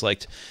 I've always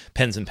liked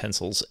pens and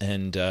pencils,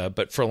 and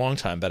but for a long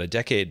time, about a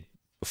decade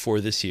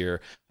before this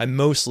year, I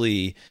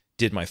mostly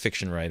did my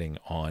fiction writing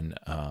on.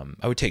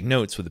 I would take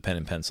notes with a pen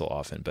and pencil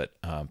often, but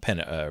pen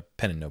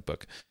and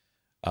notebook.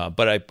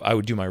 But I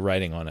would do my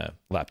writing on a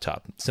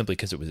laptop simply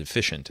because it was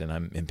efficient, and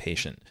I'm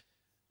impatient.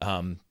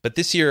 But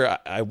this year,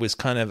 I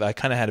kind of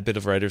had a bit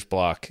of writer's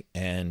block,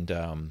 and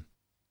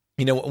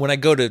when I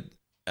go to,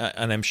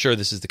 and I'm sure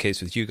this is the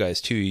case with you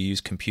guys too, you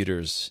use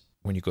computers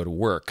when you go to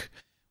work,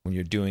 when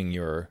you're doing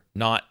your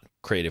not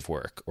creative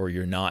work or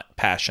your not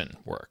passion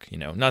work.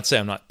 Not to say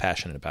I'm not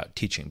passionate about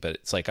teaching, but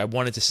it's like I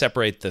wanted to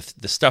separate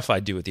the stuff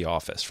I do at the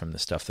office from the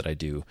stuff that I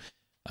do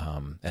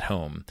at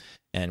home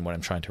and when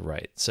I'm trying to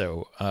write.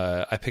 So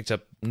I picked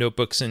up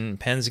notebooks and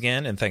pens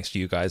again, and thanks to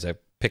you guys, I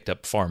picked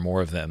up far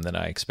more of them than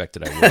I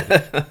expected I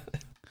would.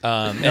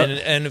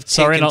 And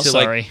sorry, not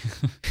sorry.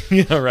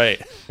 Yeah,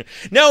 right.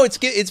 No,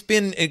 it's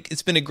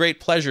been a great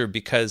pleasure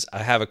because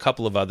I have a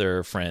couple of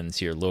other friends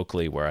here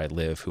locally where I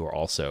live who are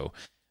also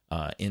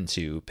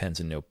into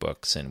pens and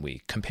notebooks, and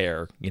we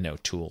compare,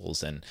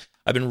 tools. And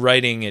I've been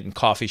writing in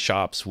coffee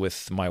shops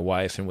with my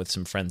wife and with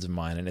some friends of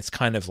mine, and it's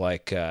kind of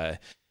like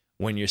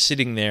when you're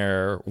sitting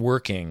there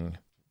working,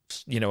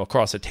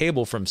 across a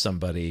table from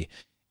somebody,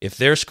 if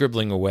they're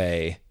scribbling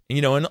away.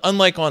 And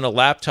unlike on a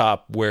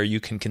laptop where you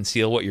can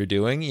conceal what you're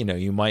doing,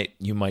 you might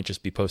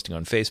just be posting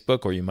on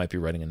Facebook, or you might be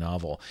writing a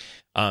novel.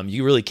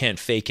 You really can't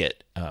fake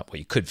it. Well,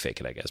 you could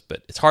fake it, I guess,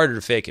 but it's harder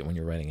to fake it when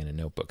you're writing in a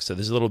notebook. So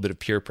there's a little bit of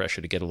peer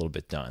pressure to get a little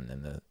bit done,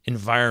 and the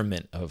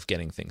environment of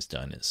getting things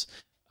done is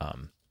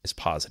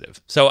positive.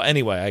 So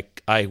anyway,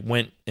 I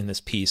went in this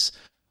piece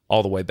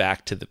all the way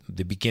back to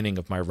the beginning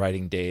of my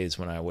writing days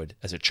when I would,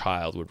 as a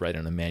child, would write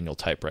on a manual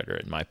typewriter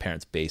in my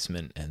parents'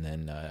 basement, and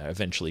then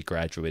eventually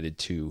graduated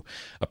to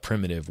a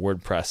primitive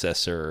word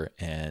processor,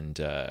 and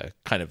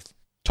kind of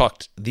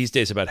talked these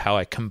days about how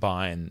I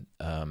combine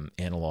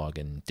analog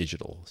and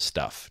digital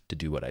stuff to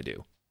do what I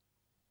do.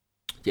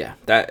 Yeah,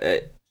 that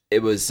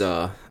it was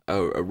a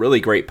really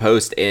great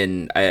post,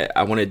 and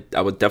I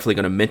was definitely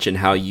going to mention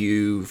how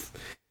you've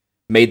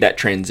made that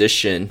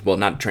transition. Well,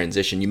 not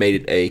transition. You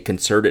made a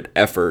concerted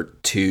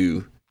effort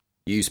to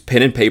use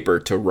pen and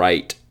paper to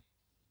write,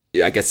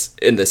 I guess,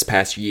 in this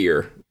past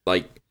year.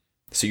 Like,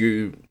 so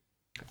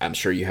I'm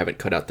sure you haven't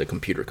cut out the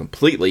computer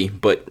completely,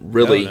 but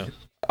really no.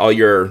 All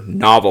your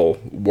novel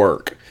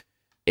work,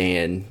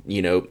 and,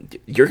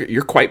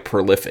 you're quite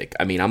prolific.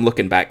 I mean, I'm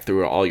looking back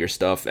through all your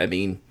stuff. I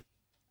mean,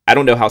 I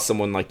don't know how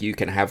someone like you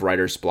can have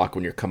writer's block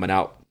when you're coming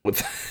out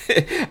with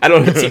I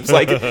don't know, it seems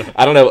like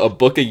a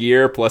book a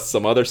year plus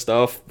some other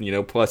stuff,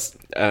 plus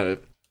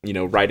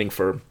writing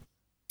for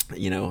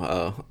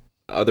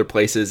other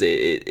places.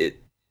 It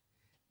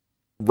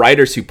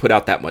writers who put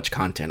out that much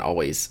content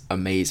always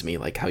amaze me,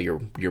 like how your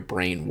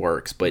brain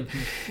works. But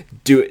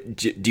do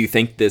you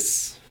think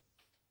this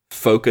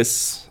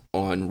focus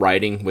on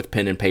writing with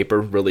pen and paper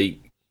really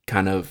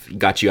kind of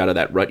got you out of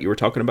that rut you were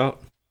talking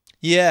about?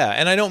 Yeah,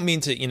 and I don't mean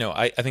to,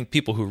 I think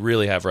people who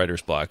really have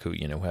writer's block, who,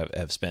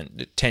 have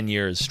spent 10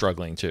 years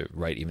struggling to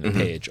write even a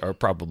page, are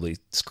probably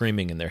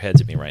screaming in their heads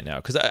at me right now.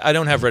 Because I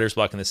don't have writer's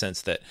block in the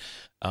sense that,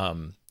 I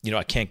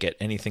can't get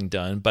anything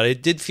done. But I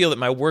did feel that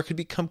my work had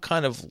become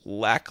kind of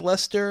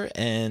lackluster,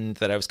 and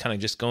that I was kind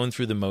of just going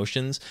through the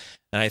motions.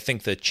 And I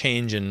think the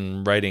change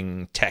in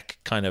writing tech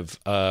kind of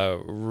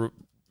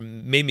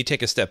made me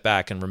take a step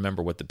back and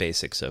remember what the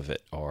basics of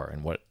it are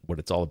and what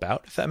it's all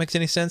about, if that makes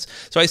any sense.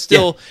 So I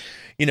still,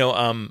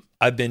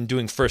 I've been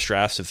doing first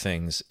drafts of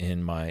things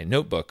in my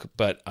notebook,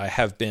 but I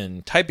have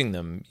been typing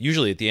them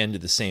usually at the end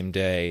of the same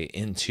day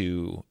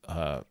into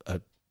a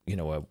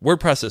word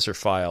processor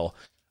file,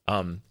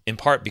 in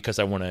part because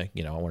I want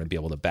to be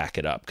able to back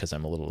it up, because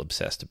I'm a little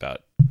obsessed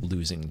about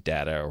losing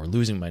data or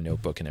losing my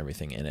notebook and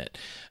everything in it.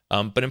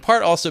 But in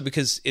part also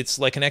because it's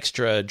like an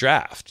extra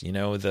draft.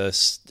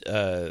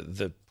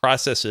 The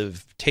process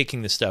of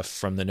taking the stuff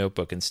from the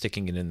notebook and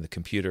sticking it in the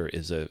computer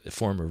is a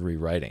form of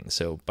rewriting.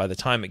 So by the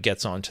time it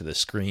gets onto the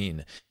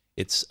screen,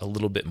 it's a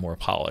little bit more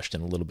polished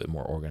and a little bit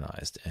more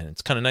organized, and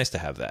it's kind of nice to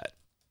have that.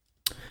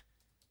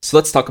 So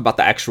let's talk about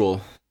the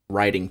actual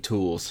writing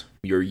tools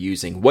you're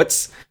using.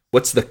 What's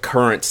the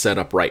current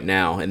setup right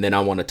now? And then I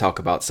want to talk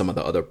about some of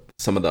the other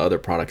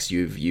products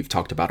you've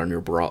talked about on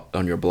your blog,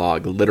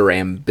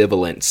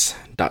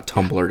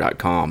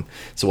 literambivalence.tumblr.com.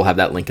 So we'll have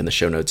that link in the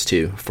show notes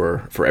too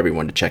for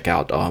everyone to check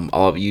out.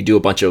 All of you do a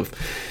bunch of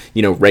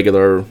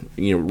regular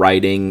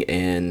writing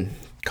and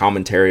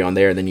commentary on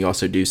there, and then you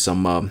also do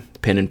some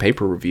pen and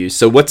paper reviews.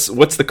 So what's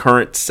the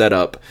current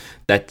setup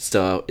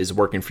that is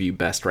working for you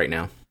best right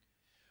now?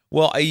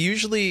 Well, I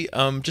usually,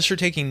 just for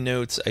taking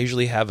notes, I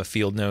usually have a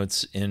field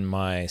notes in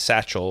my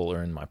satchel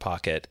or in my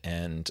pocket,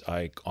 and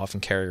I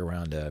often carry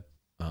around an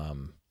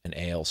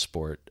Ale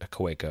Sport, a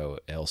Kaweco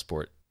Ale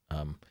Sport.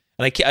 And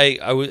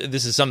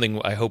this is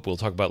something I hope we'll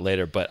talk about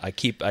later, but I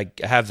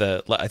have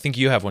I think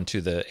you have one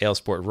too, the Ale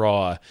Sport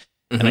Raw,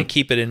 and I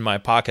keep it in my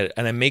pocket,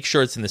 and I make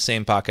sure it's in the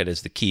same pocket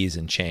as the keys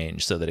and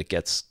change so that it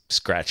gets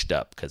scratched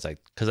up, because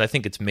I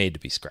think it's made to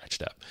be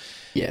scratched up.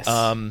 Yes.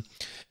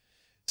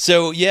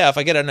 So yeah, if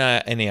I get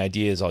any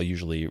ideas, I'll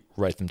usually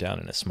write them down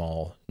in a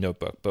small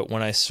notebook. But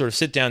when I sort of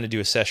sit down to do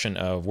a session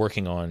of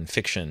working on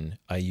fiction,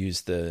 I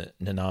use the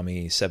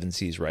Nanami Seven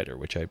Seas Writer,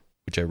 which I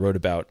wrote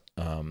about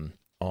on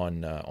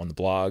the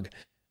blog,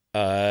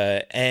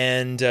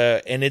 and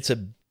it's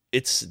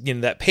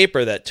that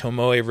paper, that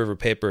Tomoe River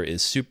paper,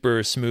 is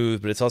super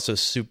smooth, but it's also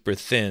super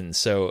thin.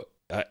 So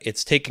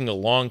it's taking a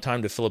long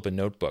time to fill up a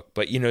notebook.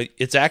 But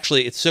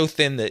it's so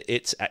thin that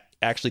it's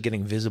actually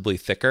getting visibly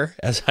thicker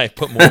as I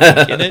put more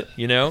ink in it,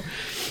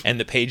 and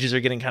the pages are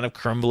getting kind of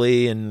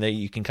crumbly, and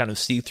you can kind of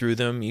see through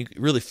them. You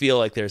really feel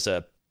like there's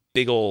a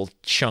big old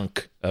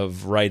chunk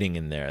of writing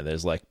in there.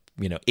 There's 8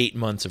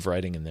 months of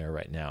writing in there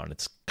right now, and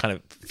it's kind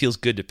of feels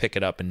good to pick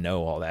it up and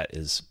know all that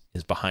is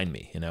behind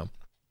me,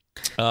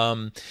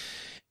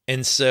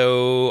 And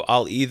so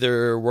I'll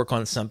either work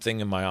on something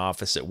in my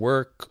office at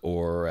work,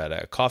 or at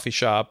a coffee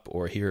shop,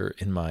 or here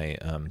in my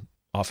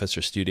office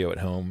or studio at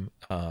home.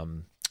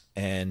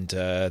 And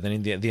then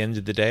at the end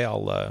of the day,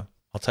 I'll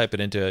type it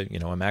into a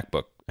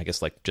MacBook, I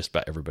guess, like just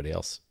about everybody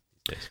else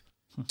these days.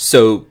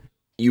 So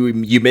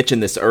you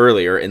mentioned this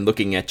earlier, in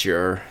looking at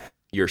your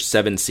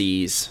Seven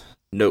Seas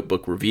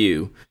notebook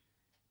review,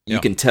 you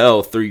can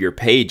tell through your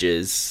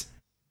pages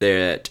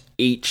that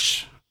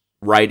each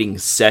writing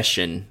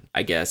session,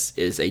 I guess,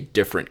 is a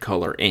different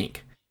color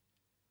ink.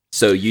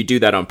 So you do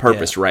that on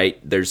purpose, right?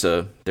 There's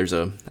a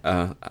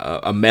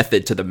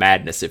method to the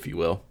madness, if you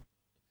will.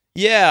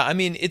 Yeah, I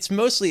mean, it's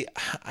mostly,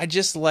 I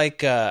just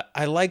like,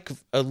 I like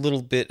a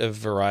little bit of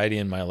variety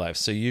in my life.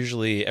 So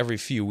usually every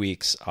few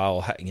weeks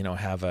I'll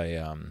have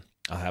a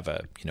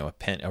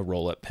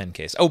roll-up pen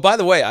case. Oh, by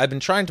the way, I've been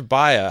trying to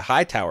buy a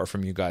Hightower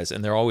from you guys,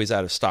 and they're always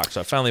out of stock.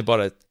 So I finally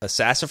bought a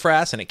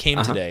Sassafras, and it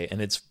came today,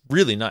 and it's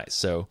really nice.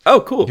 So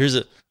cool.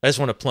 I just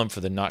want to plump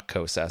for the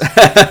Notco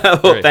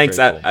Sassafras. Well, thanks.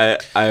 Very cool.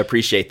 I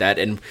appreciate that,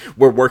 and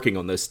we're working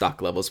on those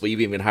stock levels. We've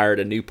even hired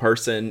a new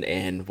person,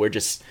 and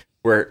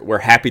we're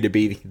happy to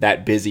be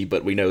that busy,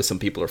 but we know some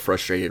people are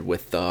frustrated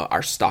with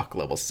our stock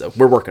levels, so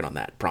we're working on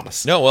that.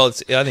 Promise. No, well,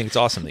 I think it's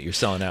awesome that you're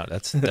selling out.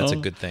 That's a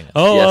good thing.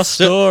 Our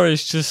store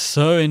is just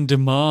so in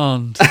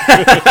demand.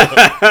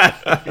 I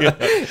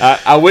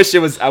wish it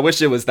was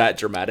that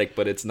dramatic,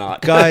 but it's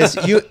not. Guys,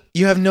 you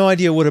have no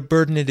idea what a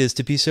burden it is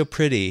to be so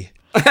pretty.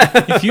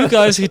 If you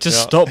guys could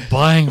just stop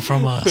buying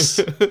from us.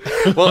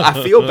 Well,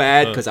 I feel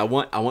bad because I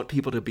want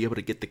people to be able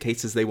to get the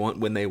cases they want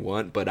when they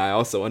want, but I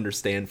also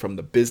understand from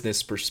the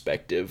business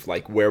perspective,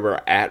 like where we're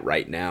at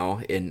right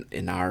now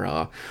in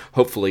our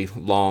hopefully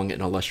long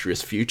and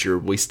illustrious future,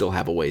 we still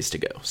have a ways to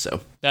go. So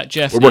that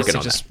Jeff we're needs working to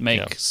on just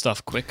make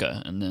stuff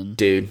quicker, and then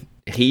dude,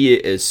 he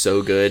is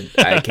so good.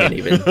 I can't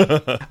even.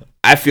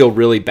 I feel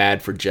really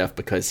bad for Jeff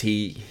because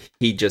he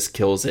just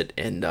kills it,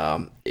 and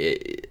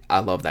I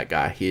love that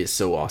guy. He is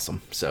so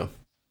awesome. So,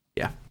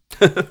 yeah.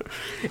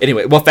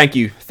 Anyway, well, thank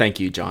you,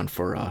 John,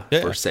 for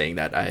saying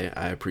that.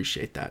 I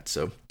appreciate that.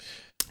 So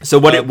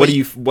what are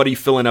you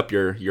filling up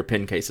your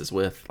pen cases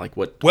with? Like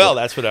what? Well,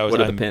 that's what I was.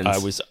 What are the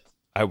pens?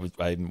 I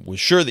was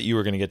sure that you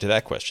were going to get to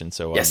that question,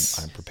 so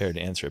yes. I'm prepared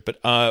to answer it.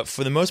 But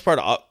for the most part,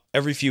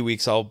 every few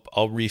weeks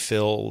I'll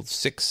refill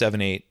 6,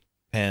 7, 8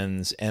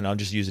 pens, and I'll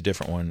just use a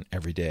different one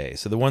every day.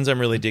 So the ones I'm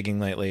really digging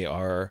lately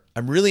I'm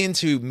really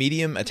into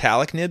medium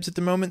italic nibs at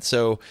the moment.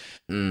 So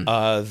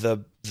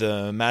the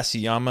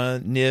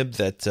Masuyama nib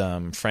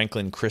that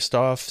Franklin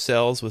Christoph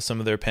sells with some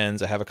of their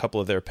pens, I have a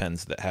couple of their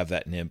pens that have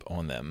that nib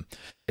on them.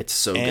 It's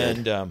so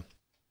good.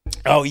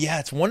 Oh yeah,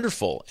 it's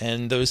wonderful.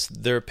 And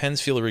their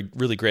pens feel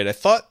really great. I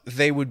thought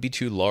they would be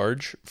too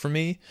large for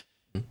me.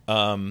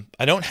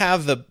 I don't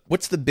have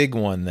what's the big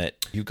one that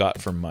you got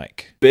from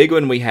Mike? Big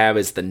one we have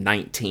is the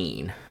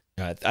 19.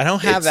 I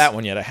don't have that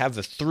one yet. I have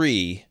the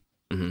 3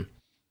 mm-hmm.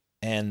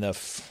 and the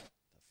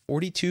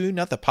 42,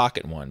 not the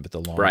pocket one, but the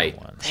longer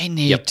one. They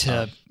need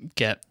to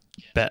get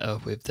better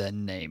with their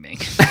naming.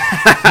 The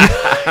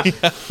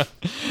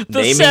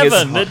naming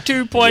 7, the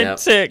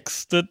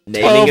 2.6, the 12,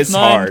 naming is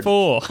 9, hard.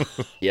 4.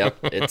 Yep,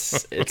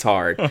 it's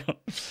hard.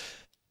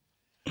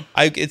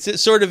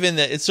 It's sort of in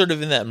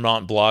that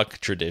Mont Blanc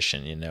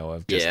tradition,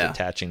 of just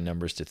attaching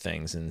numbers to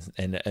things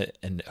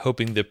and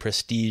hoping the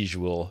prestige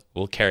will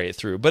carry it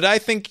through. But I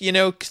think,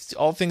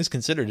 all things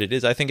considered, it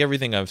is. I think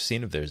everything I've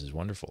seen of theirs is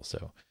wonderful.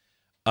 So,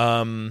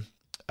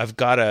 I've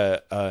got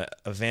a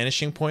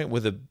Vanishing Point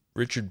with a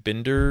Richard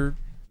Binder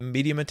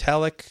medium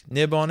metallic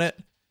nib on it,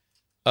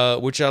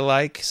 which I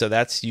like. So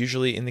that's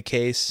usually in the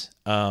case.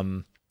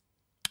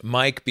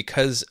 Mike,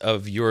 because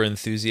of your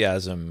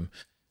enthusiasm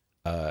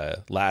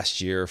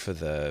last year for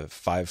the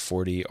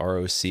 540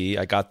 ROC.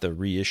 I got the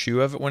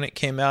reissue of it when it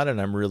came out,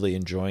 and I'm really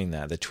enjoying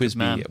that. The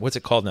TWSBI, what's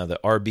it called now? The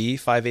RB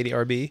 580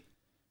 RB.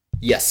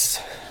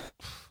 Yes.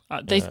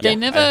 They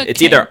never.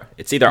 It's either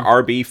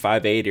RB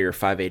 580 or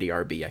 580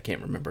 RB. I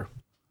can't remember.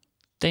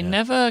 They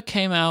never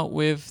came out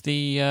with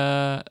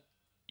the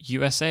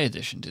USA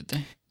edition, did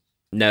they?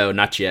 No,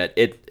 not yet.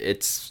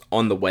 It's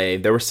on the way.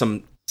 There were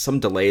some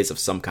delays of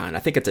some kind. I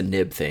think it's a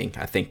nib thing.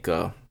 I think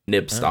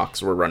nib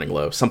stocks were running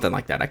low, something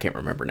like that. I can't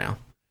remember now,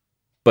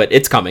 but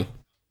it's coming.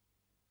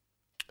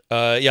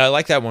 Yeah, I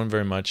like that one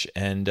very much.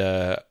 And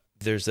I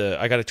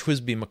got a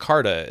TWSBI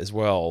Micarta as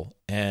well,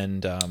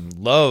 and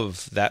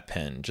love that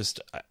pen. Just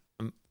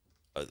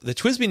the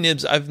TWSBI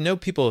nibs, I've know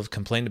people have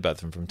complained about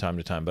them from time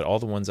to time, but all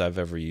the ones I've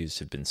ever used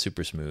have been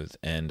super smooth.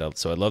 And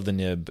so I love the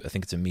nib. I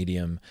think it's a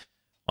medium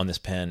on this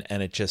pen,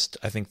 and I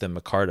think the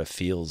Micarta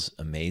feels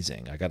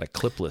amazing. I got a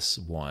clipless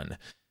one,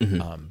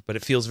 but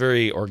it feels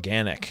very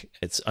organic.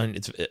 It's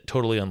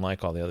totally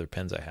unlike all the other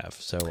pens I have.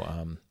 So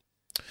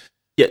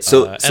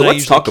so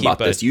let's talk about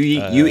this.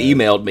 You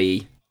emailed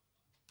me.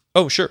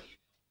 Oh, sure.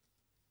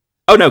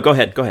 Oh no, go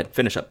ahead.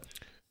 Finish up.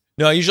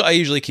 No, I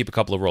usually keep a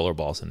couple of roller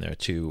balls in there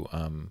too,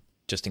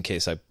 just in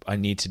case I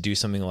need to do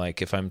something,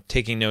 like if I'm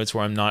taking notes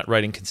where I'm not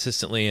writing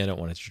consistently, I don't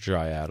want it to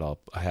dry out.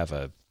 I have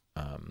a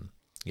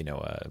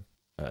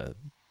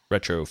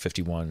Retro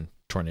 51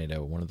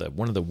 Tornado, one of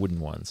the wooden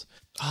ones.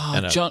 Oh,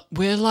 and John,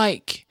 we're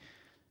like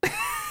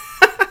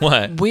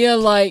what? We are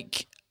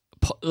like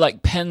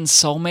pen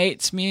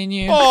soulmates, me and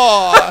you.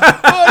 Oh,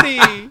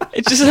 buddy!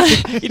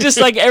 You're just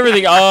like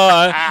everything.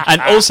 Oh, and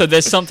also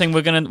there's something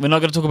we're not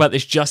gonna talk about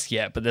this just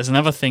yet, but there's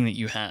another thing that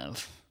you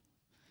have.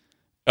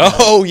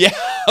 Oh yeah,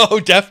 oh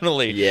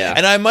definitely. Yeah.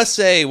 And I must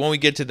say, when we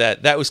get to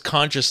that was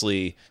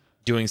consciously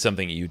doing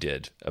something you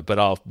did,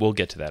 but we'll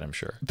get to that, I'm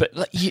sure. But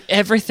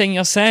everything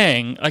you're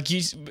saying,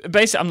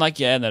 basically, I'm like,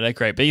 yeah, no, they're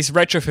great. But he's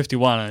Retro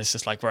 51, and it's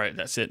just like, right,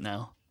 that's it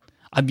now.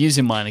 I'm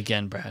using mine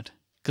again, Brad,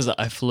 because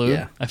I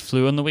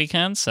flew on the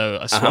weekend, so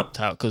I swapped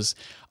out because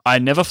I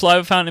never fly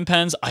with fountain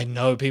pens. I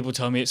know people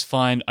tell me it's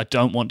fine. I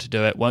don't want to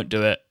do it, won't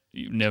do it.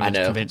 You never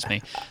convinced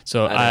me.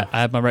 So I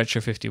had my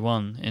Retro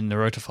 51 in the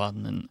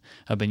Rotofaden, and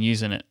I've been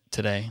using it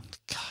today.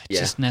 God, it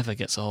just never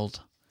gets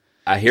old.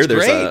 I hear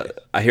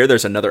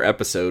there's another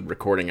episode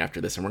recording after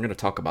this, and we're going to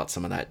talk about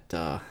some of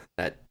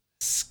that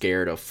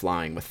scared of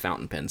flying with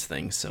fountain pens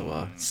thing.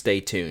 So stay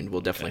tuned.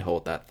 We'll definitely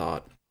hold that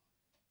thought.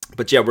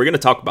 But yeah, we're going to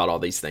talk about all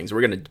these things.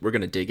 We're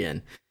going to dig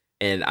in,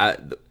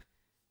 and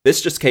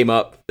this just came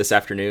up this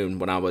afternoon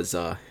when I was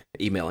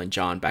emailing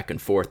John back and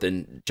forth.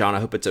 And John, I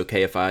hope it's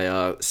okay if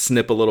I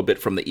snip a little bit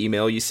from the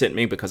email you sent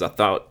me, because I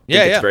think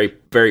it's very,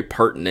 very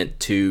pertinent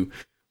to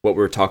what we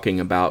were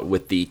talking about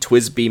with the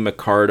TWSBI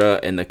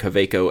Micarta and the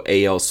Kaweco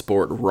AL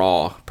Sport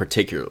Raw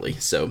particularly.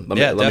 So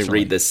let me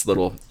read this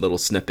little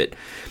snippet.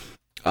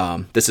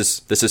 This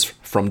is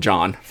from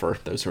John, for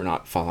those who are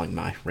not following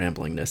my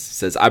ramblingness. It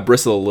says, I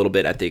bristle a little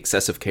bit at the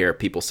excessive care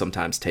people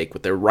sometimes take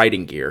with their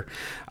writing gear.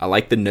 I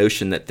like the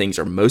notion that things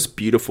are most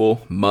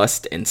beautiful,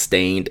 mussed, and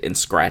stained and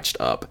scratched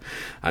up.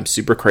 I'm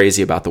super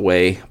crazy about the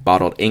way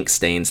bottled ink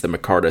stains the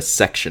Micarta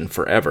section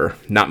forever.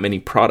 Not many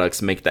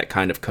products make that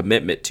kind of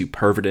commitment to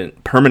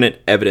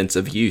permanent evidence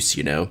of use,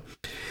 you know.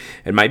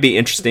 It might be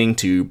interesting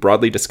to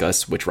broadly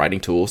discuss which writing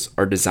tools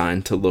are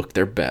designed to look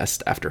their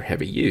best after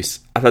heavy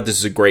use. I thought this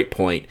was a great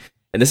point,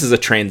 and this is a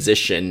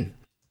transition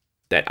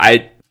that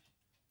I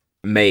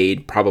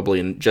made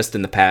probably in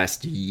the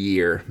past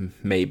year,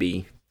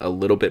 maybe a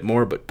little bit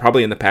more, but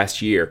probably in the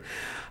past year.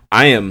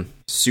 I am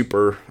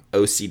super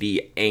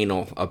OCD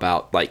anal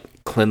about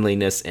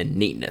cleanliness and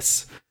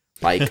neatness.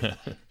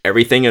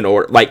 Everything in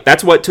order.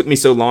 That's what took me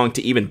so long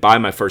to even buy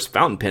my first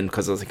fountain pen,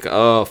 because I was like,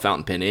 oh,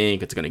 fountain pen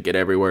ink, it's going to get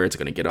everywhere. It's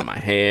going to get on my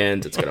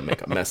hands. It's going to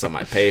make a mess on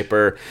my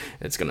paper.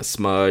 It's going to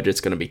smudge.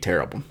 It's going to be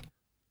terrible.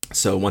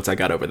 So once I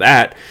got over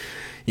that,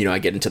 I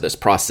get into this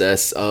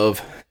process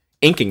of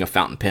inking a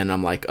fountain pen.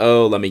 I'm like,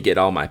 oh, let me get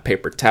all my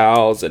paper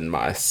towels and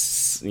my,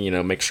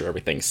 make sure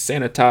everything's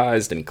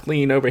sanitized and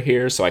clean over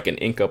here so I can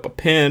ink up a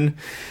pen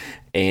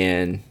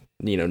and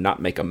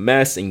not make a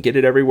mess and get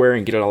it everywhere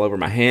and get it all over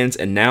my hands.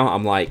 And now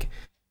I'm like,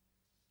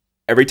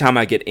 every time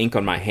I get ink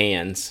on my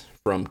hands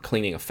from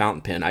cleaning a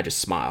fountain pen, I just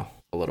smile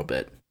a little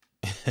bit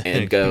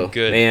and go,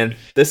 man,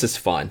 this is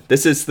fun.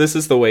 This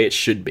is the way it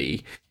should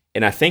be.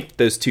 And I think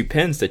those two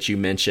pens that you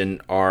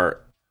mentioned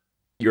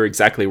you're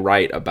exactly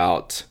right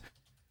about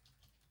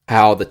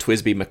how the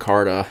TWSBI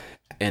Micarta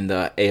and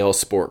the AL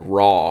Sport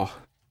Raw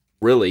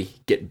really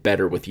get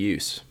better with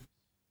use.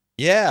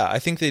 Yeah, I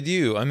think they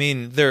do. I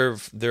mean, they're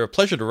a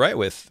pleasure to write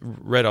with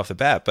right off the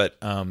bat, but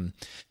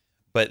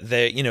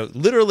they,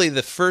 literally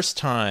the first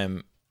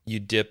time you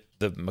dip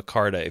the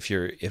Micarta, if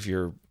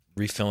you're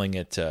refilling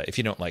it, if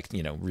you don't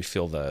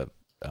refill the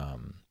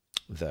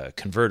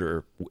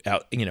converter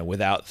out,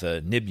 without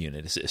the nib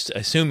unit,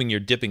 assuming you're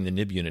dipping the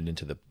nib unit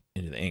into the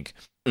the ink.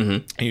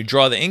 Mm-hmm. And you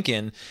draw the ink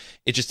in,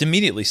 it just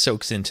immediately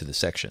soaks into the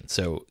section.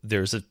 So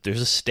there's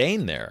a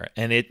stain there,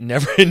 and it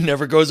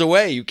never goes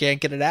away. You can't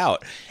get it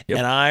out. Yep.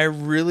 And I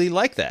really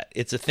like that.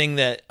 It's a thing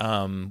that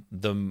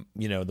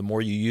the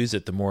more you use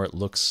it, the more it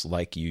looks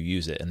like you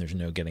use it, and there's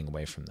no getting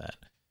away from that.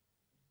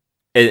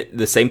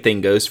 The same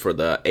thing goes for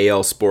the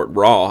AL Sport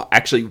Raw.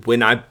 Actually,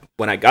 when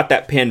I got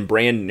that pen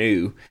brand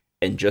new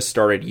and just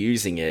started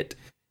using it,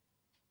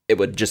 it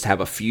would just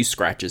have a few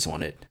scratches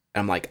on it.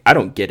 I'm like, I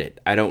don't get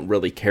it. I don't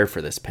really care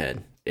for this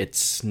pen.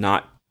 It's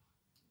not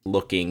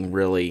looking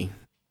really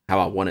how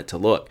I want it to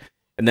look.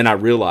 And then I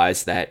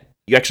realized that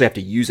you actually have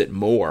to use it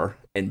more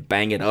and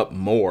bang it up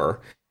more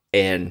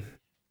and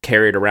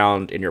carry it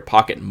around in your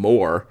pocket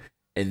more,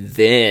 and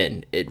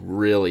then it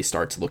really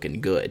starts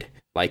looking good.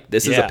 Like,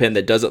 this is a pen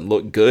that doesn't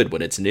look good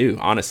when it's new,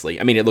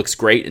 honestly. I mean, it looks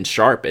great and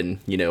sharp, and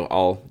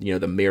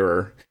the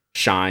mirror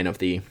shine of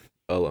the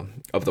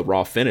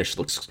raw finish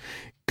looks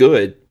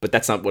good, but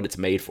that's not what it's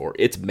made for.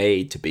 It's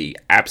made to be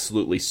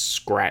absolutely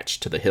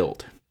scratched to the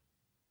hilt.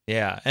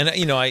 Yeah, and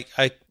I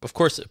of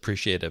course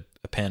appreciate a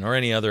pen or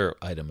any other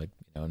item.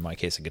 In my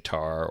case, a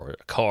guitar or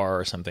a car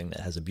or something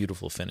that has a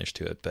beautiful finish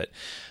to it. But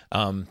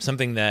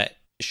something that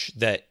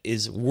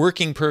is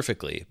working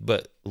perfectly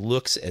but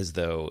looks as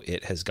though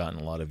it has gotten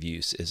a lot of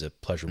use is a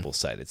pleasurable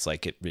sight. It's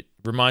like it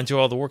reminds you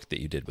of all the work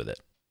that you did with it.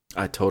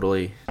 I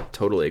totally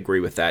agree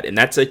with that, and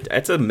that's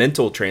a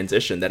mental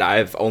transition that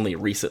I've only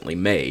recently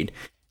made.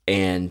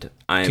 And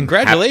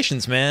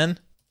congratulations, man!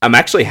 I'm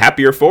actually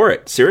happier for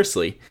it.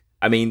 Seriously,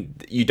 I mean,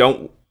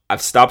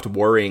 I've stopped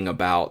worrying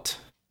about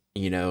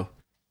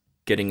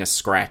getting a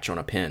scratch on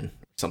a pen,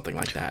 something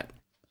like that.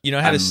 I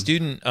had a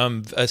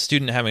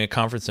student having a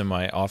conference in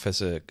my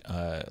office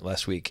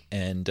last week,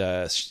 and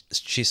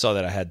she saw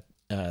that I had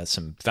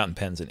some fountain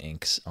pens and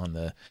inks on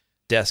the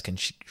desk, and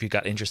she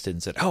got interested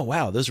and said, "Oh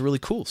wow, those are really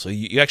cool. So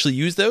you actually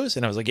use those?"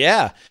 And I was like,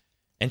 "Yeah."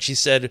 And she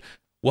said,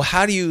 "Well,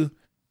 how do you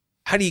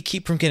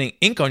keep from getting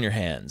ink on your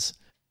hands?"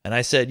 And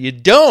I said, "You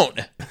don't."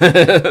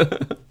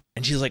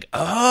 And she's like,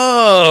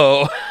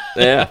 "Oh."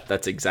 Yeah,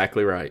 that's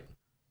exactly right.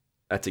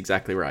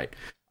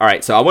 All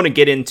right, so I want to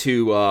get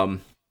into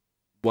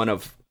one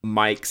of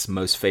Mike's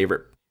most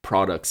favorite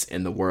products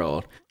in the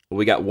world.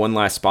 We got one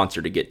last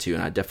sponsor to get to,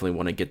 and I definitely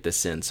want to get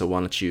this in. So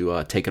why don't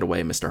you take it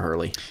away, Mr.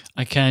 Hurley?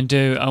 I can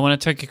do. I want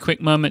to take a quick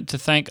moment to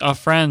thank our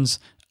friends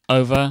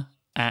over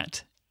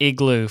at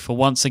Igloo for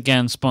once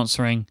again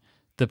sponsoring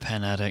The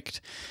Pen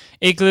Addict.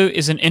 Igloo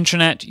is an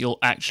intranet you'll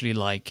actually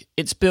like.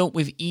 It's built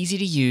with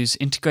easy-to-use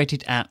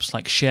integrated apps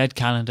like shared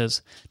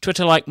calendars,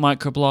 Twitter-like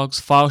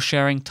microblogs, file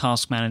sharing,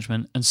 task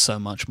management, and so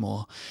much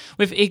more.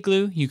 With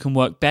Igloo, you can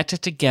work better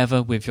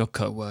together with your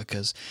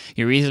co-workers.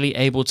 You're easily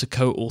able to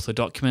co-author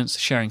documents,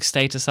 sharing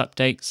status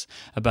updates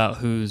about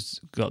who's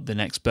got the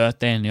next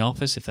birthday in the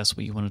office, if that's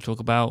what you want to talk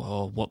about,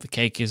 or what the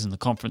cake is in the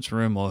conference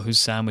room, or whose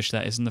sandwich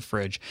that is in the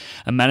fridge,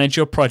 and manage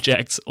your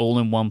projects all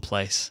in one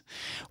place.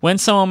 When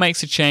someone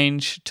makes a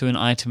change to an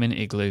item in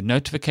Igloo,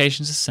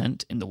 notifications are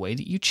sent in the way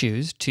that you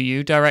choose to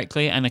you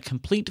directly, and a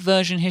complete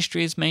version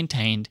history is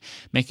maintained,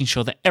 making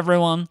sure that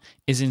everyone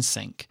is in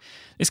sync.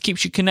 This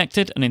keeps you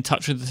connected and in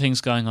touch with the things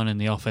going on in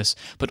the office,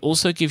 but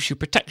also gives you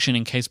protection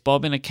in case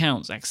Bob in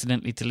accounts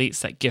accidentally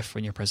deletes that GIF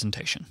from your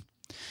presentation.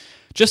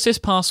 Just this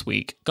past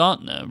week,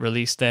 Gartner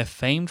released their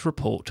famed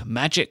report,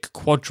 Magic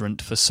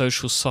Quadrant for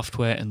Social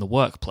Software in the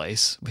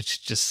Workplace,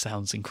 which just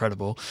sounds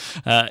incredible.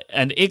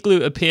 And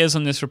Igloo appears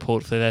on this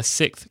report for their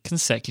 6th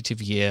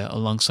consecutive year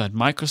alongside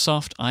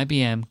Microsoft,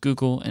 IBM,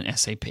 Google, and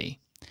SAP.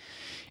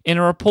 In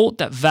a report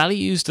that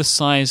values the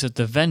size of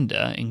the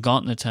vendor, in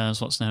Gartner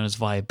terms what's known as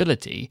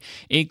viability,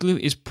 Igloo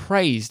is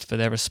praised for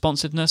their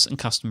responsiveness and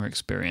customer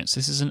experience.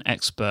 This is an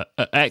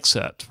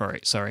excerpt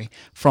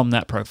from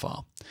that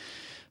profile.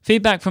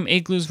 Feedback from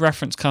Igloo's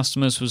reference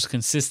customers was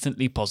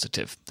consistently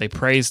positive. They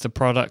praised the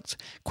product,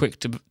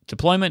 quick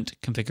deployment,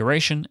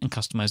 configuration, and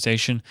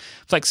customization,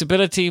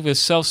 flexibility with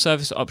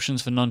self-service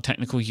options for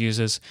non-technical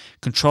users,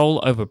 control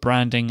over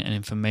branding and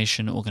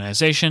information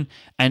organization,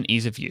 and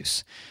ease of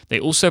use. They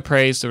also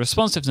praised the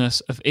responsiveness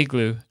of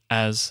Igloo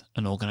as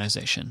an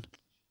organization.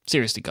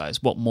 Seriously,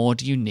 guys, what more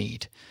do you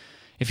need?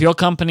 If your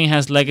company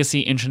has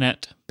legacy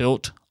intranet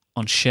built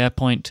on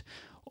SharePoint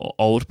or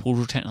old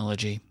portal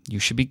technology, you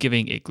should be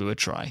giving Igloo a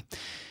try.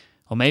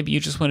 Or maybe you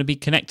just want to be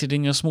connected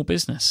in your small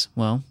business.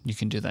 Well, you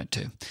can do that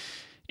too.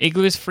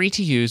 Igloo is free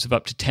to use with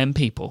up to 10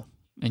 people,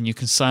 and you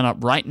can sign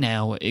up right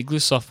now at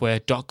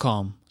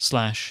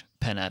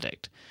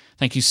igloosoftware.com/penaddict.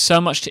 Thank you so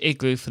much to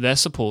Igloo for their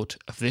support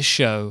of this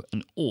show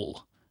and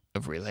all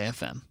of Relay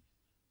FM.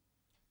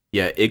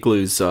 Yeah,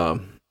 Igloo's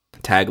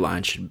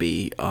tagline should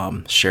be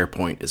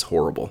SharePoint is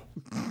horrible.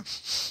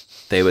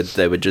 They would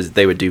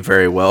do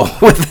very well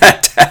with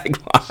that tagline.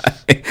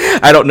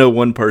 I don't know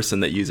one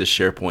person that uses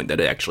SharePoint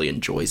that actually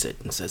enjoys it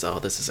and says, "Oh,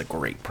 this is a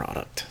great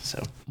product."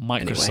 So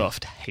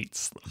Microsoft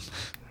hates them.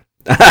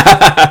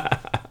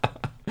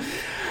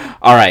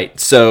 All right,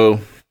 so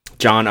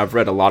John, I've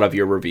read a lot of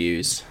your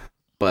reviews,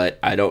 but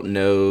I don't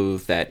know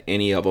that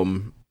any of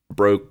them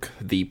broke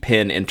the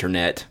pen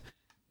internet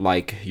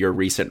like your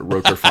recent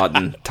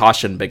Rotorfaden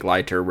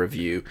Taschenbegleiter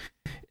review.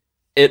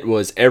 It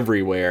was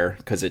everywhere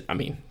because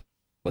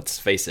let's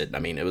face it,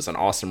 it was an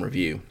awesome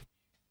review.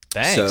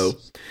 Thanks. So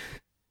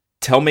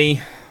tell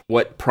me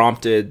what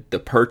prompted the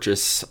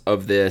purchase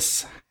of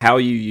this, how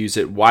you use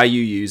it, why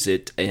you use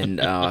it, and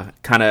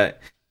kind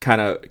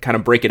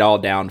of break it all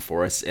down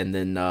for us, and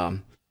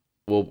then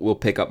we'll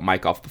pick up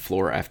Mike off the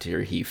floor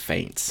after he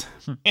faints.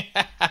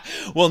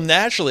 Well,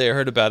 naturally, I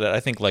heard about it. I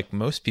think, like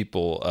most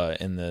people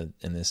in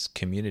this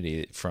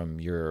community, from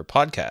your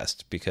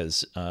podcast,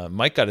 because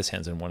Mike got his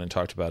hands on one and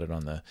talked about it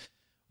on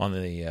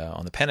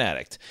the Pen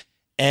Addict.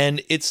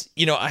 And it's,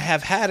 I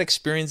have had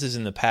experiences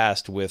in the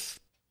past with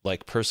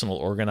like personal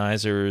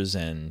organizers,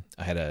 and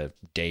I had a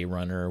day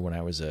runner when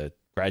I was a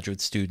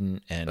graduate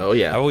student, and oh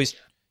yeah, I always,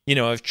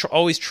 I've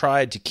always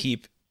tried to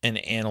keep an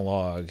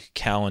analog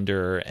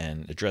calendar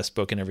and address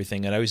book and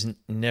everything, and I was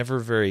never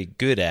very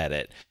good at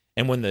it.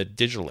 And when the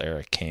digital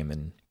era came,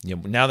 and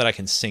now that I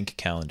can sync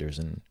calendars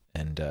and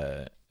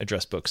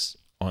address books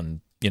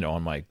on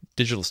on my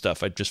digital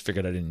stuff, I just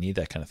figured I didn't need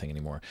that kind of thing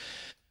anymore.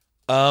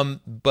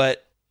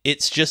 But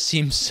it just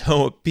seems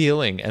so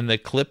appealing, and the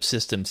clip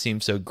system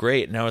seems so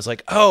great. And I was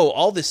like, oh,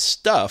 all this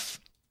stuff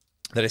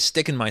that I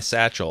stick in my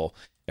satchel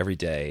every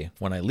day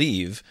when I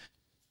leave,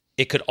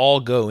 it could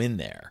all go in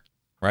there,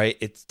 right?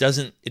 It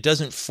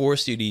doesn't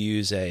force you to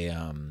use a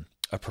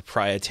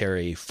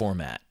proprietary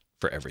format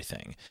for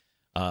everything.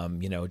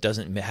 It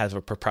doesn't have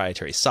a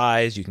proprietary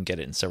size. You can get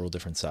it in several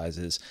different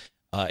sizes.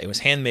 It was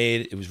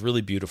handmade. It was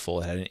really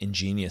beautiful. It had an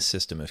ingenious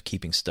system of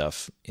keeping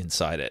stuff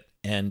inside it.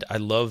 And I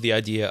love the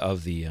idea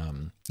of the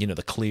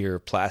clear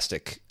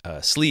plastic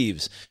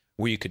sleeves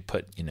where you could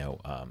put,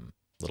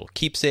 little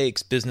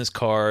keepsakes, business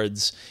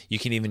cards. You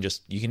can even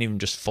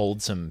just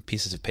fold some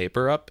pieces of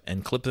paper up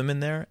and clip them in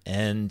there.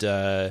 And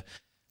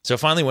so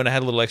finally, when I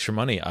had a little extra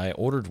money, I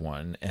ordered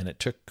one, and it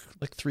took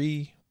like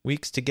 3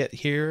 weeks to get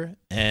here.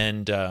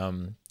 And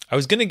I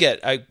was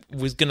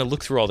gonna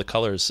look through all the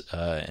colors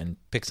and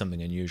pick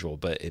something unusual,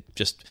 but it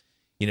just,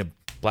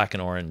 black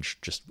and orange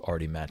just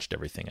already matched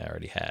everything I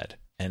already had.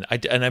 And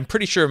I'm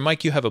pretty sure,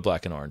 Mike, you have a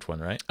black and orange one,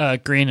 right?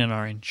 Green and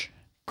orange.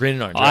 Green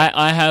and orange. Right?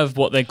 I have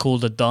what they call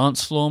the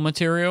dance floor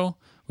material,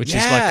 which is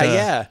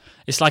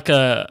it's like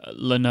a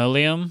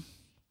linoleum.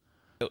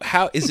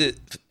 How is it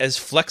as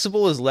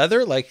flexible as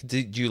leather? Like,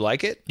 did you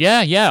like it?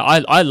 Yeah,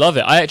 I love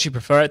it. I actually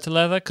prefer it to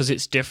leather because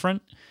it's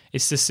different.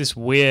 It's just this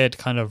weird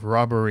kind of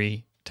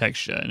rubbery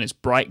texture, and it's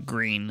bright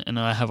green, and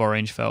I have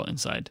orange felt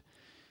inside.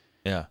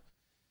 Yeah.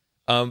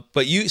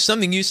 But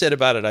something you said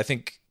about it, I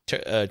think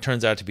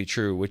turns out to be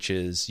true, which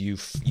is you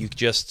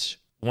just,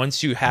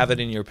 once you have it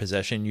in your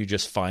possession, you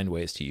just find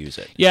ways to use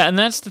it. Yeah, and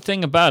that's the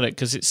thing about it,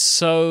 because it's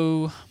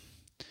so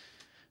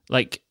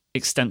like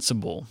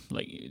extensible.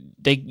 Like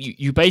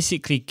you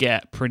basically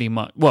get pretty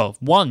much, well,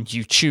 one,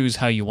 you choose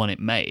how you want it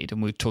made,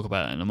 and we'll talk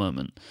about that in a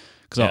moment,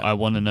 because I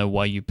want to know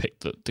why you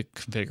picked the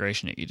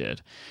configuration that you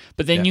did.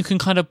 But then you can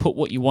kind of put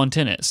what you want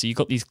in it. So you've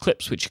got these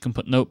clips which you can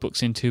put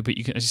notebooks into, but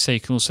you can, as you say, you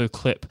can also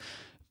clip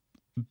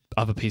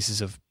other pieces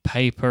of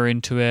paper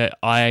into it.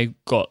 I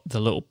got the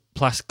little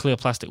clear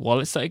plastic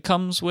wallets that it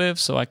comes with,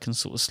 so I can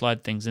sort of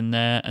slide things in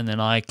there, and then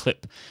I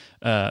clip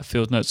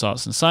Field Notes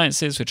Arts and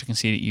Sciences, which I can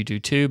see that you do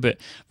too, but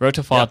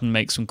Rotorfaden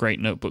makes some great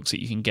notebooks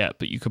that you can get,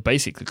 but you could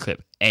basically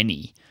clip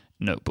any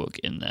notebook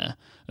in there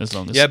as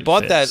long as I it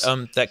bought fits.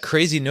 that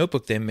crazy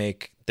notebook they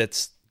make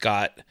that's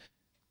got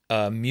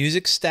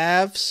music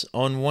staves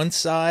on one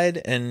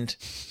side and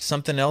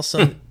something else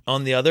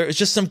on the other. It's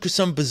just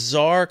some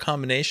bizarre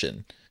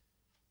combination.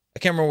 I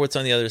can't remember what's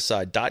on the other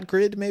side. Dot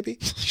grid, maybe?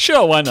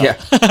 Sure, why not? Yeah.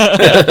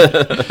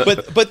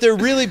 But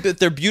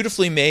they're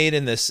beautifully made,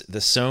 and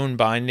the sewn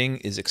binding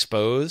is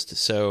exposed.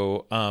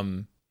 So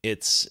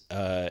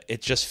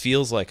it just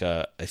feels like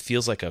a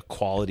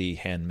quality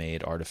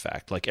handmade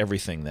artifact, like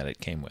everything that it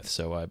came with.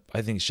 So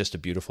I think it's just a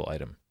beautiful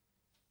item.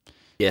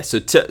 Yeah. So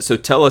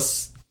tell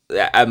us.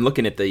 I'm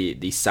looking at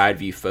the side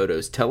view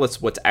photos. Tell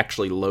us what's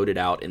actually loaded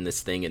out in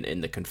this thing and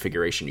in the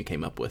configuration you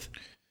came up with.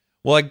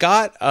 Well,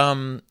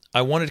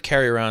 I wanted to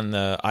carry around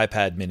the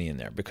iPad mini in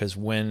there because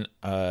when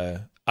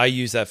I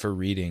use that for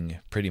reading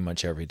pretty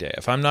much every day.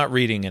 If I'm not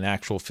reading an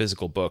actual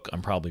physical book,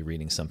 I'm probably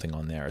reading something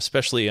on there,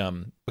 especially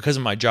because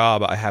of my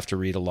job, I have to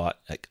read a lot.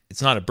 Like,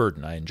 it's not a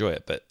burden. I enjoy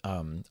it, but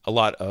a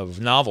lot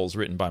of novels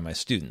written by my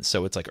students.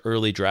 So it's like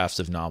early drafts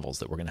of novels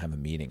that we're going to have a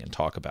meeting and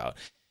talk about.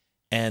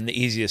 And the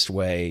easiest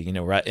way,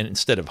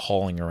 instead of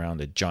hauling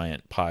around a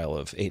giant pile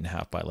of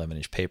 8.5 by 11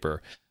 inch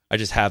paper, I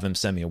just have them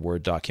send me a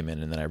Word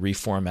document, and then I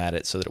reformat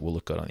it so that it will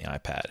look good on the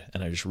iPad,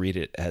 and I just read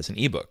it as an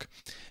ebook.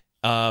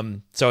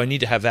 So I need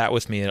to have that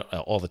with me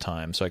all the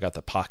time. So I got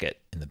the pocket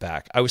in the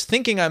back. I was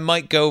thinking I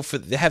might go for.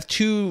 They have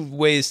two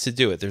ways to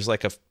do it. There's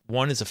like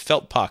one is a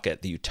felt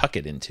pocket that you tuck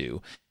it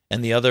into,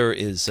 and the other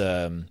is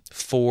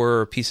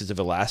 4 pieces of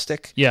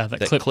elastic. Yeah, that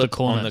clip the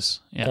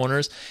corners. On the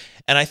corners.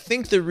 And I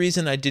think the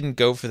reason I didn't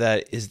go for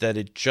that is that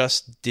it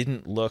just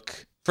didn't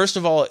look. First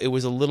of all, it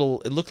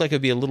looked like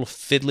it'd be a little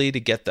fiddly to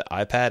get the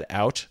iPad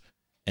out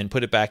and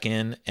put it back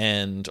in,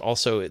 and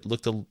also it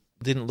looked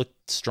didn't look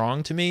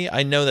strong to me.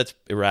 I know that's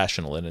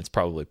irrational, and it's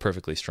probably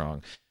perfectly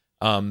strong.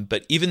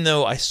 But even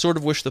though I sort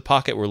of wish the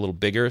pocket were a little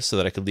bigger so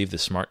that I could leave the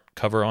smart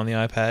cover on the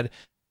iPad,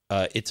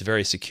 it's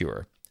very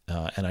secure,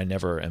 and I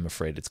never am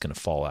afraid it's going to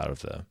fall out of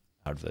the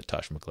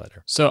Tasha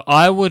glider. So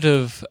I would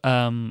have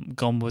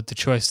gone with the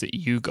choice that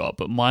you got,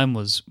 but mine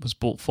was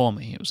bought for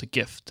me. It was a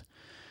gift.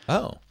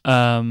 Oh.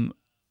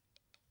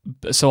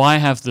 So I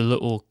have the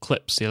little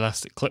clips, the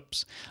elastic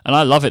clips, and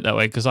I love it that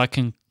way because I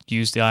can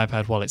use the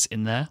iPad while it's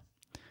in there.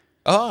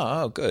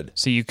 Oh, good.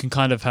 So you can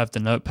kind of have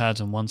the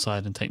notepads on one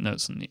side and take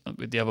notes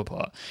with the other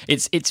part.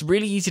 It's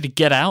really easy to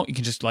get out. You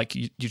can just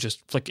you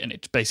just flick it and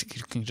it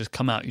basically can just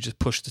come out. You just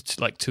push the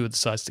two of the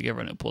sides together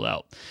and it'll pull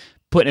out.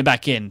 Putting it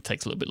back in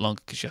takes a little bit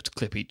longer because you have to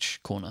clip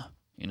each corner.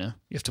 You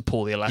have to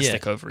pull the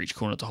elastic over each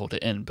corner to hold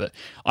it in. But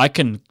I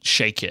can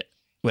shake it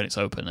when it's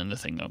open and the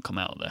thing don't come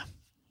out of there.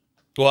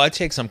 Well, I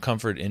take some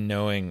comfort in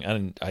knowing,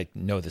 and I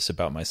know this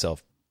about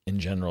myself in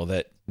general,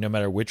 that no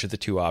matter which of the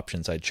two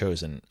options I'd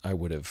chosen, I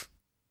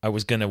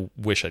was going to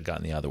wish I'd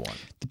gotten the other one.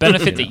 The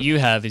benefit that you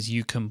have is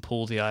you can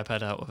pull the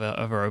iPad out without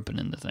ever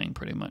opening the thing,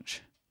 pretty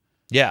much.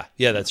 Yeah,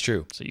 that's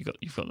true. So you've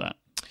got that.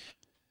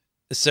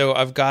 So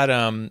I've got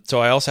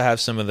so I also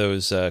have some of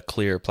those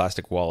clear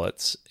plastic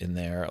wallets in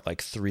there,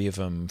 like 3 of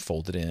them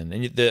folded in.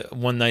 And the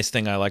one nice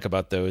thing I like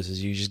about those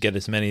is you just get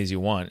as many as you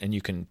want, and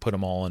you can put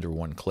them all under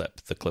one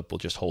clip. The clip will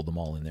just hold them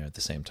all in there at the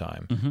same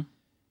time. Mm-hmm.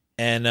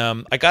 And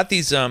I got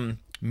these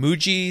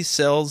Muji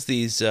sells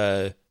these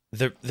they're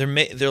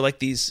like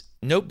these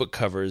notebook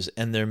covers,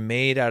 and they're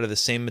made out of the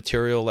same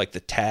material like the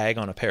tag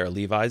on a pair of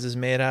Levi's is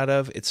made out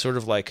of. It's sort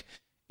of like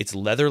it's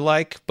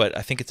leather-like, but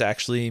I think it's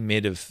actually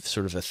made of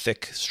sort of a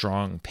thick,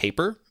 strong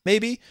paper,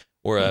 maybe,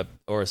 or a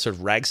sort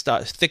of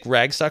thick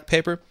ragstock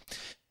paper.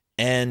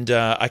 And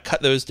I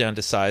cut those down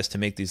to size to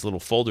make these little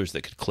folders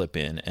that could clip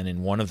in. And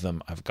in one of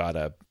them, I've got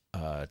a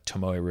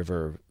Tomoe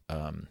River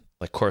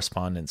like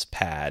correspondence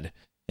pad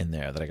in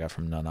there that I got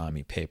from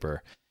Nanami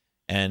Paper.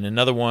 And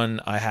another one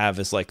I have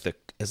is like the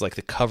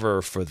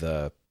cover for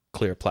the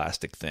clear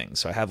plastic thing.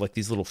 So I have like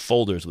these little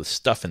folders with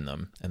stuff in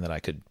them, and then I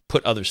could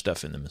put other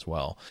stuff in them as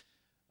well.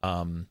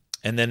 And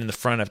then in the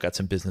front, I've got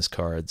some business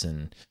cards,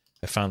 and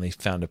I finally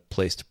found a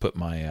place to put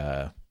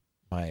my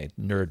my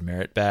Nerd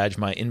Merit badge,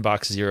 my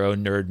Inbox Zero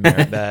Nerd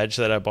Merit badge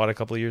that I bought a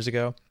couple of years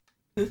ago.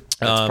 That's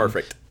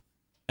perfect.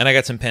 And I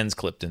got some pens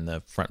clipped in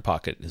the front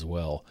pocket as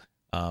well.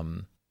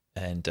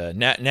 And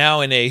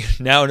now in a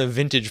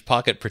vintage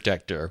pocket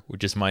protector,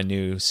 which is my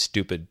new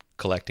stupid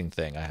collecting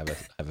thing. I have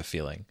a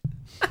feeling.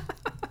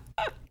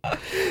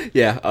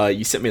 Yeah,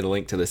 you sent me the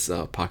link to this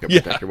pocket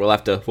protector. We'll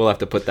have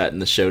to put that in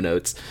the show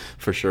notes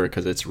for sure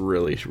because it's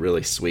really,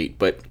 really sweet.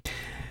 But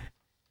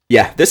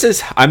yeah,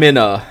 I'm in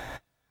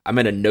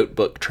a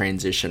notebook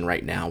transition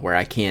right now where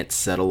I can't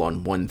settle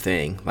on one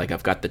thing. Like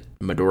I've got the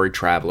Midori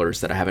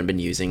Travelers that I haven't been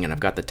using, and I've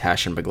got the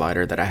Tashin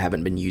Glider that I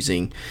haven't been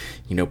using,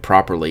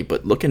 properly.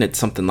 But looking at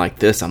something like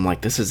this, I'm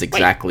like, this is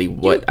exactly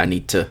what I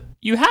need to.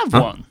 You have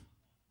one.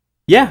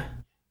 Yeah,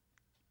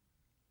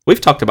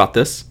 we've talked about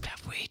this.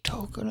 Have we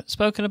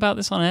spoken about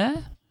this on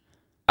air?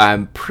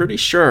 I'm pretty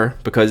sure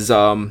because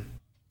one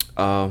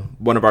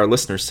of our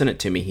listeners sent it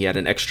to me. He had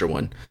an extra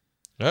one.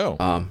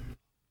 Oh.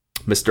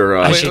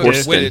 Mr.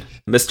 Torsten.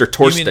 Mr.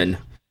 Torsten.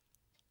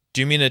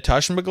 Do you mean a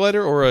Tashin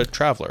Glider or a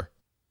Traveler?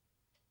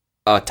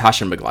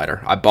 Tashin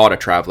Glider. I bought a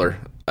Traveler.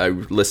 A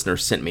listener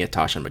sent me a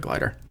Tashin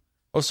Glider.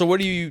 Oh, so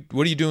what are you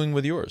doing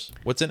with yours?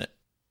 What's in it?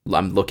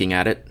 I'm looking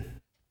at it.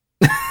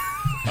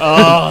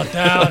 Oh,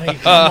 Downey,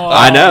 come on.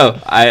 I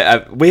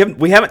know.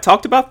 We haven't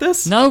talked about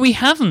this? No, we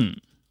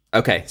haven't.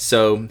 Okay,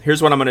 so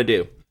here's what I'm going to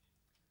do.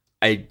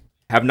 I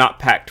have not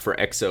packed for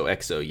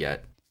XOXO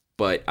yet,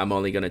 but I'm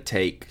only going to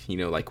take,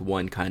 like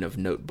one kind of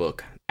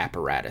notebook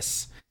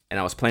apparatus. And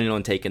I was planning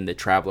on taking the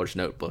Traveler's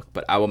Notebook,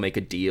 but I will make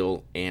a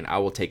deal and I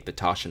will take the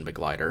Tashin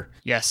Glider.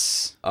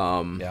 Yes.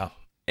 Yeah.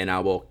 And I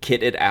will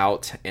kit it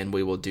out and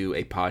we will do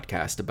a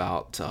podcast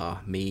about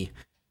me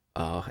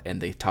and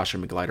the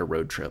Tashin Glider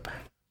road trip.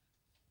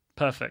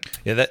 Perfect.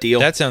 Yeah,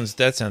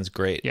 that sounds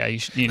great. Yeah, you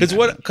should.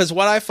 Because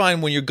what I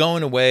find when you're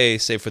going away,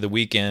 say for the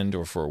weekend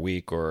or for a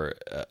week, or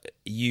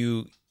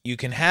you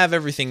can have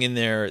everything in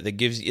there that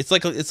gives you. It's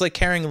like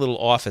carrying a little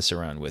office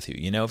around with you.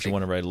 If you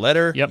want to write a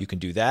letter, you can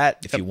do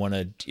that. If you want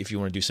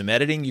to do some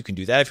editing, you can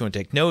do that. If you want to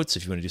take notes,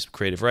 if you want to do some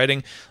creative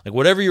writing, like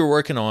whatever you're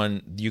working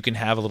on, you can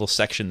have a little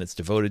section that's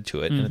devoted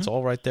to it, and it's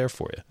all right there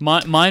for you.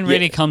 Mine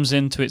really comes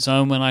into its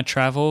own when I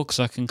travel because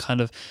I can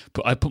kind of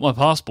put my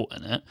passport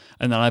in it,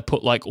 and then I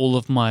put like all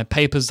of my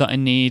papers that I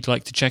need,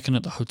 like to check in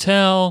at the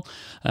hotel,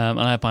 and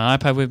I have my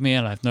iPad with me,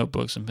 and I have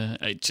notebooks, and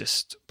it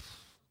just,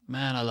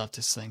 man, I love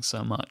this thing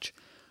so much.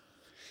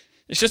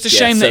 It's just a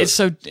shame that it's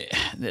so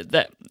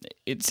that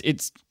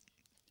it's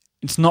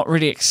not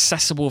really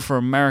accessible for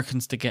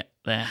Americans to get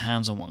their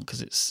hands on one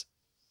because it's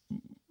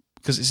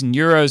in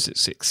euros.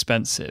 It's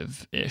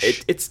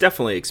expensive-ish. It's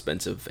definitely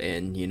expensive,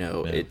 and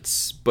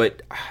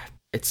but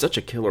it's such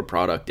a killer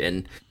product.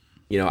 And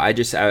I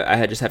just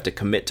have to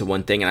commit to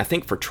one thing, and I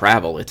think for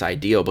travel it's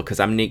ideal because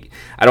I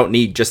don't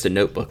need just a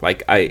notebook.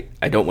 Like I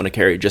don't want to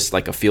carry just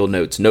like a field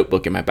notes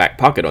notebook in my back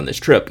pocket on this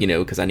trip,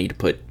 because I need to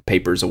put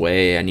papers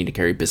away. I need to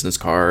carry business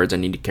cards. I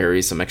need to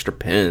carry some extra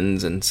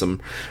pens and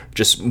some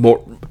just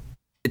more.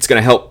 It's going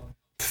to help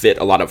fit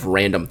a lot of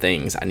random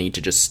things I need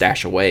to just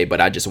stash away,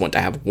 but I just want to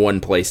have one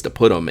place to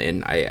put them,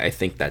 and I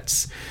think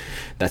that's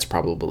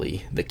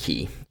probably the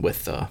key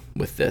with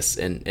this,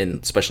 and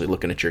especially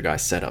looking at your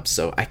guys' setup.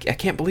 So I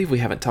can't believe we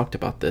haven't talked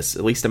about this.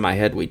 At least in my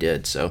head we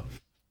did. So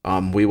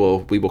we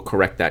will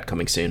correct that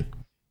coming soon.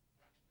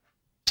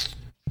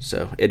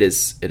 So it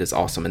is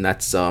awesome, and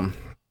that's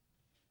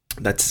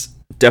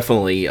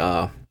definitely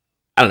I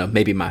don't know,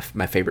 maybe my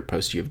favorite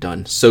post you've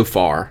done so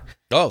far.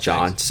 Oh,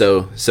 John. Thanks.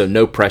 So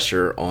no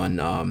pressure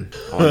on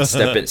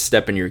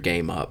stepping your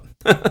game up.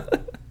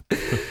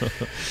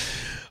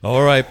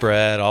 All right,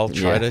 Brad. I'll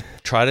try to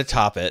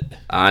top it.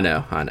 I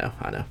know.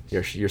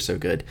 You're so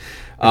good.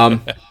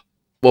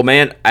 Well,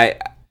 man, I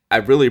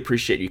really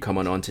appreciate you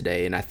coming on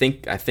today, and I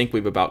think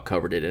we've about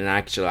covered it. And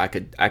actually,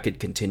 I could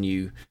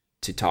continue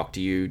to talk to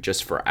you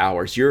just for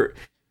hours.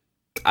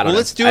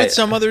 Let's do it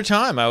some other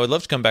time. I would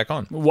love to come back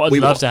on. We'd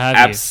love to have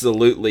you.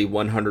 Absolutely,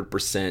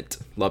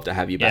 100% love to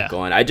have you back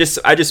on. I just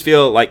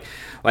feel like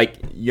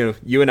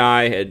you and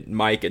I and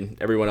Mike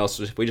and everyone else,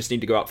 we just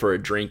need to go out for a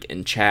drink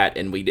and chat,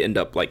 and we'd end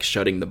up like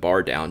shutting the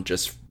bar down.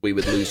 We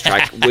would lose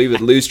track. We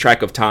would lose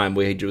track of time.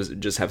 We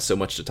just have so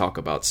much to talk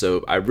about.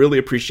 So I really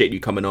appreciate you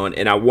coming on,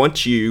 and I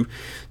want you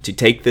to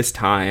take this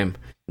time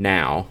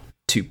now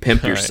to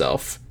pimp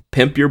yourself,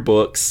 pimp your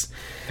books.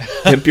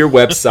 Pimp your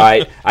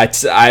website.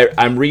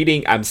 I'm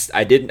reading. I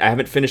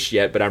haven't finished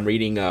yet, but I'm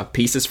reading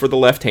Pieces for the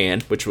Left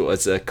Hand, which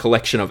was a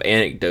collection of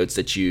anecdotes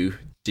that you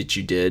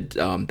did.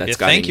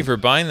 Thank you for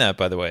buying that,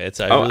 by the way.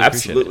 Really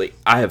absolutely. Appreciate it.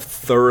 I have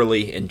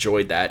thoroughly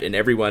enjoyed that, and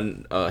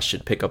everyone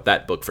should pick up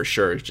that book for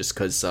sure. Just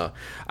because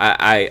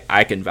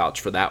I can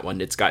vouch for that one.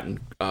 It's gotten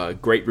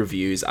great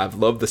reviews. I've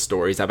loved the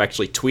stories. I've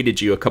actually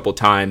tweeted you a couple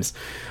times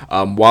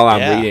while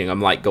I'm reading. I'm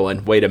like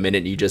going, wait a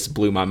minute, you just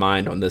blew my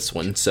mind on this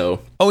one.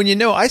 So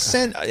and I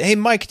sent. Hey,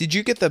 Mike, did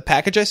you get the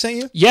package I sent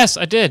you? Yes,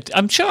 I did.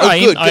 I'm sure I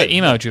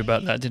emailed you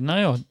about that, didn't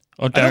I? Or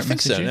I don't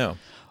think so. You? No.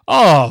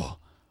 Oh,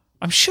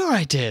 I'm sure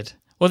I did.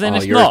 Well, then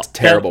if you're not, a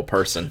terrible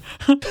person.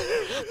 No,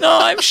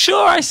 I'm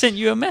sure I sent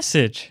you a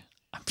message.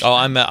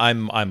 I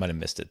might have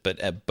missed it,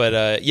 but I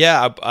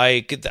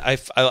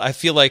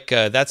feel like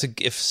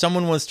if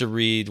someone wants to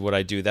read what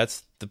I do,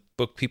 that's the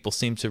book people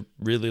seem to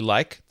really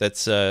like.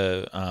 That's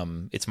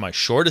it's my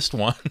shortest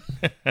one,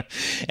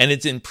 and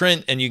it's in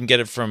print, and you can get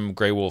it from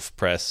Grey Wolf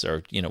Press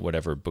or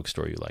whatever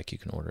bookstore you like. You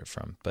can order it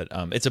from, but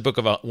it's a book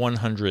of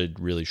 100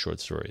 really short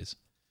stories,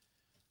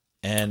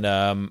 and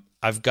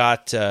I've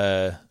got.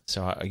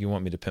 So you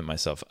want me to pimp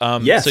myself?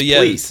 Yes,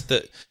 please.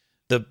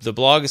 The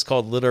blog is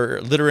called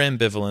Literary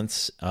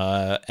Ambivalence,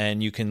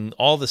 and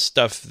all the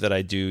stuff that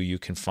I do you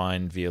can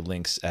find via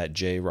links at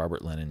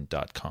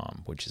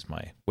jrobertlennon.com, which is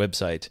my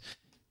website.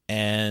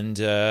 And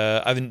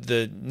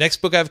the next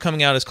book I have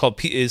coming out is called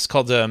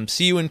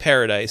See You in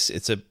Paradise.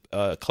 It's a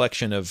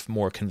collection of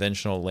more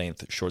conventional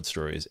length short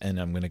stories, and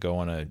I'm going to go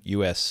on a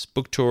U.S.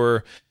 book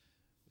tour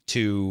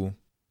to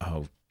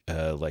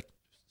like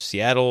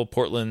Seattle,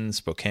 Portland,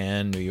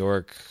 Spokane, New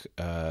York,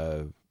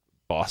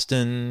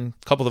 Boston,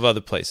 a couple of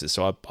other places.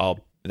 So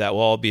that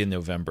will all be in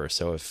November.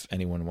 So if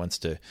anyone wants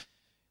to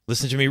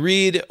listen to me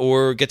read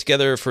or get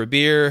together for a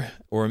beer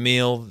or a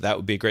meal, that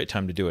would be a great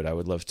time to do it. I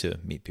would love to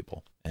meet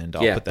people, and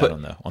I'll put that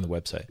on the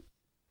website.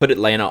 Put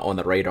Atlanta on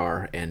the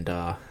radar, and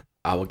I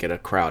will get a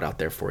crowd out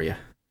there for you.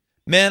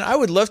 Man, I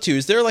would love to.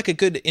 Is there like a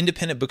good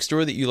independent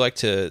bookstore that you like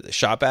to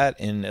shop at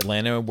in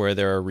Atlanta where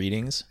there are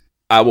readings?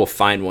 I will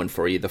find one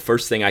for you. The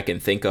first thing I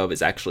can think of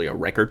is actually a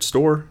record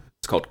store.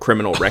 It's called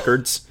Criminal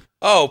Records.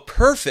 Oh,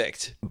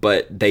 perfect.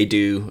 But they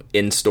do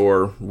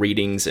in-store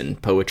readings and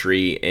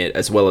poetry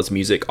as well as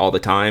music all the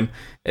time.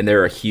 And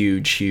they're a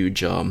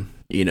huge,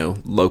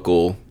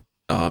 local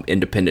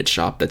independent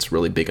shop that's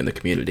really big in the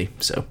community.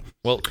 So,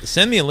 well,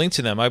 send me a link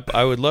to them.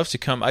 I would love to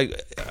come.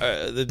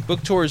 The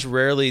book tours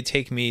rarely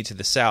take me to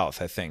the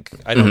South, I think.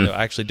 I don't know.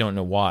 I actually don't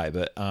know why,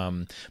 but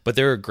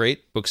there are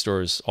great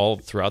bookstores all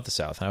throughout the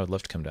South, and I would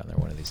love to come down there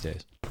one of these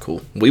days.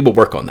 Cool. We will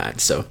work on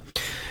that. So,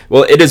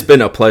 well, it has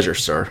been a pleasure,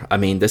 sir. I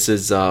mean, this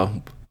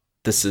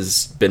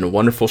has been a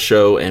wonderful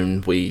show,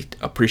 and we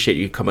appreciate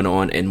you coming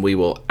on, and we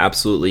will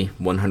absolutely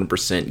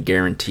 100%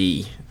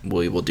 guarantee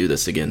we will do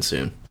this again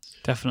soon.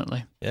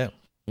 Definitely. Yeah.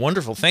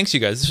 Wonderful. Thanks, you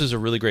guys. This was a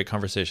really great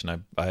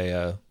conversation.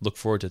 I look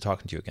forward to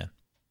talking to you again.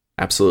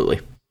 Absolutely.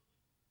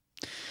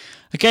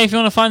 Okay, if you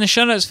want to find the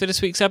show notes for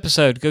this week's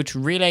episode, go to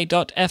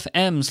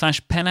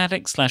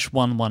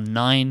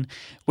relay.fm/penaddict/119.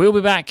 We'll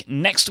be back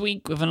next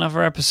week with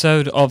another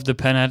episode of The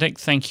Pen Addict.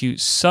 Thank you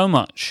so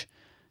much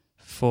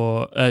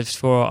for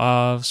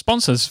our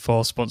sponsors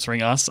for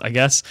sponsoring us, I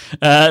guess.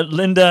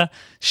 Linda,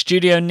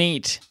 Studio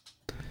Neat,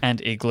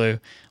 and Igloo.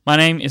 My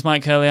name is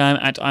Mike Hurley. I'm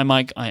at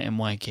iMike,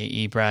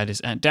 IMYKE. Brad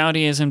is at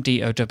Dowdyism,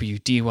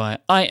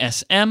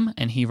 DOWDYISM,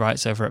 and he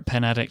writes over at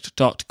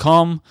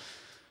penaddict.com.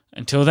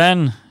 Until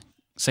then,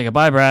 say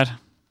goodbye, Brad.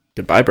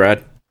 Goodbye,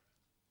 Brad.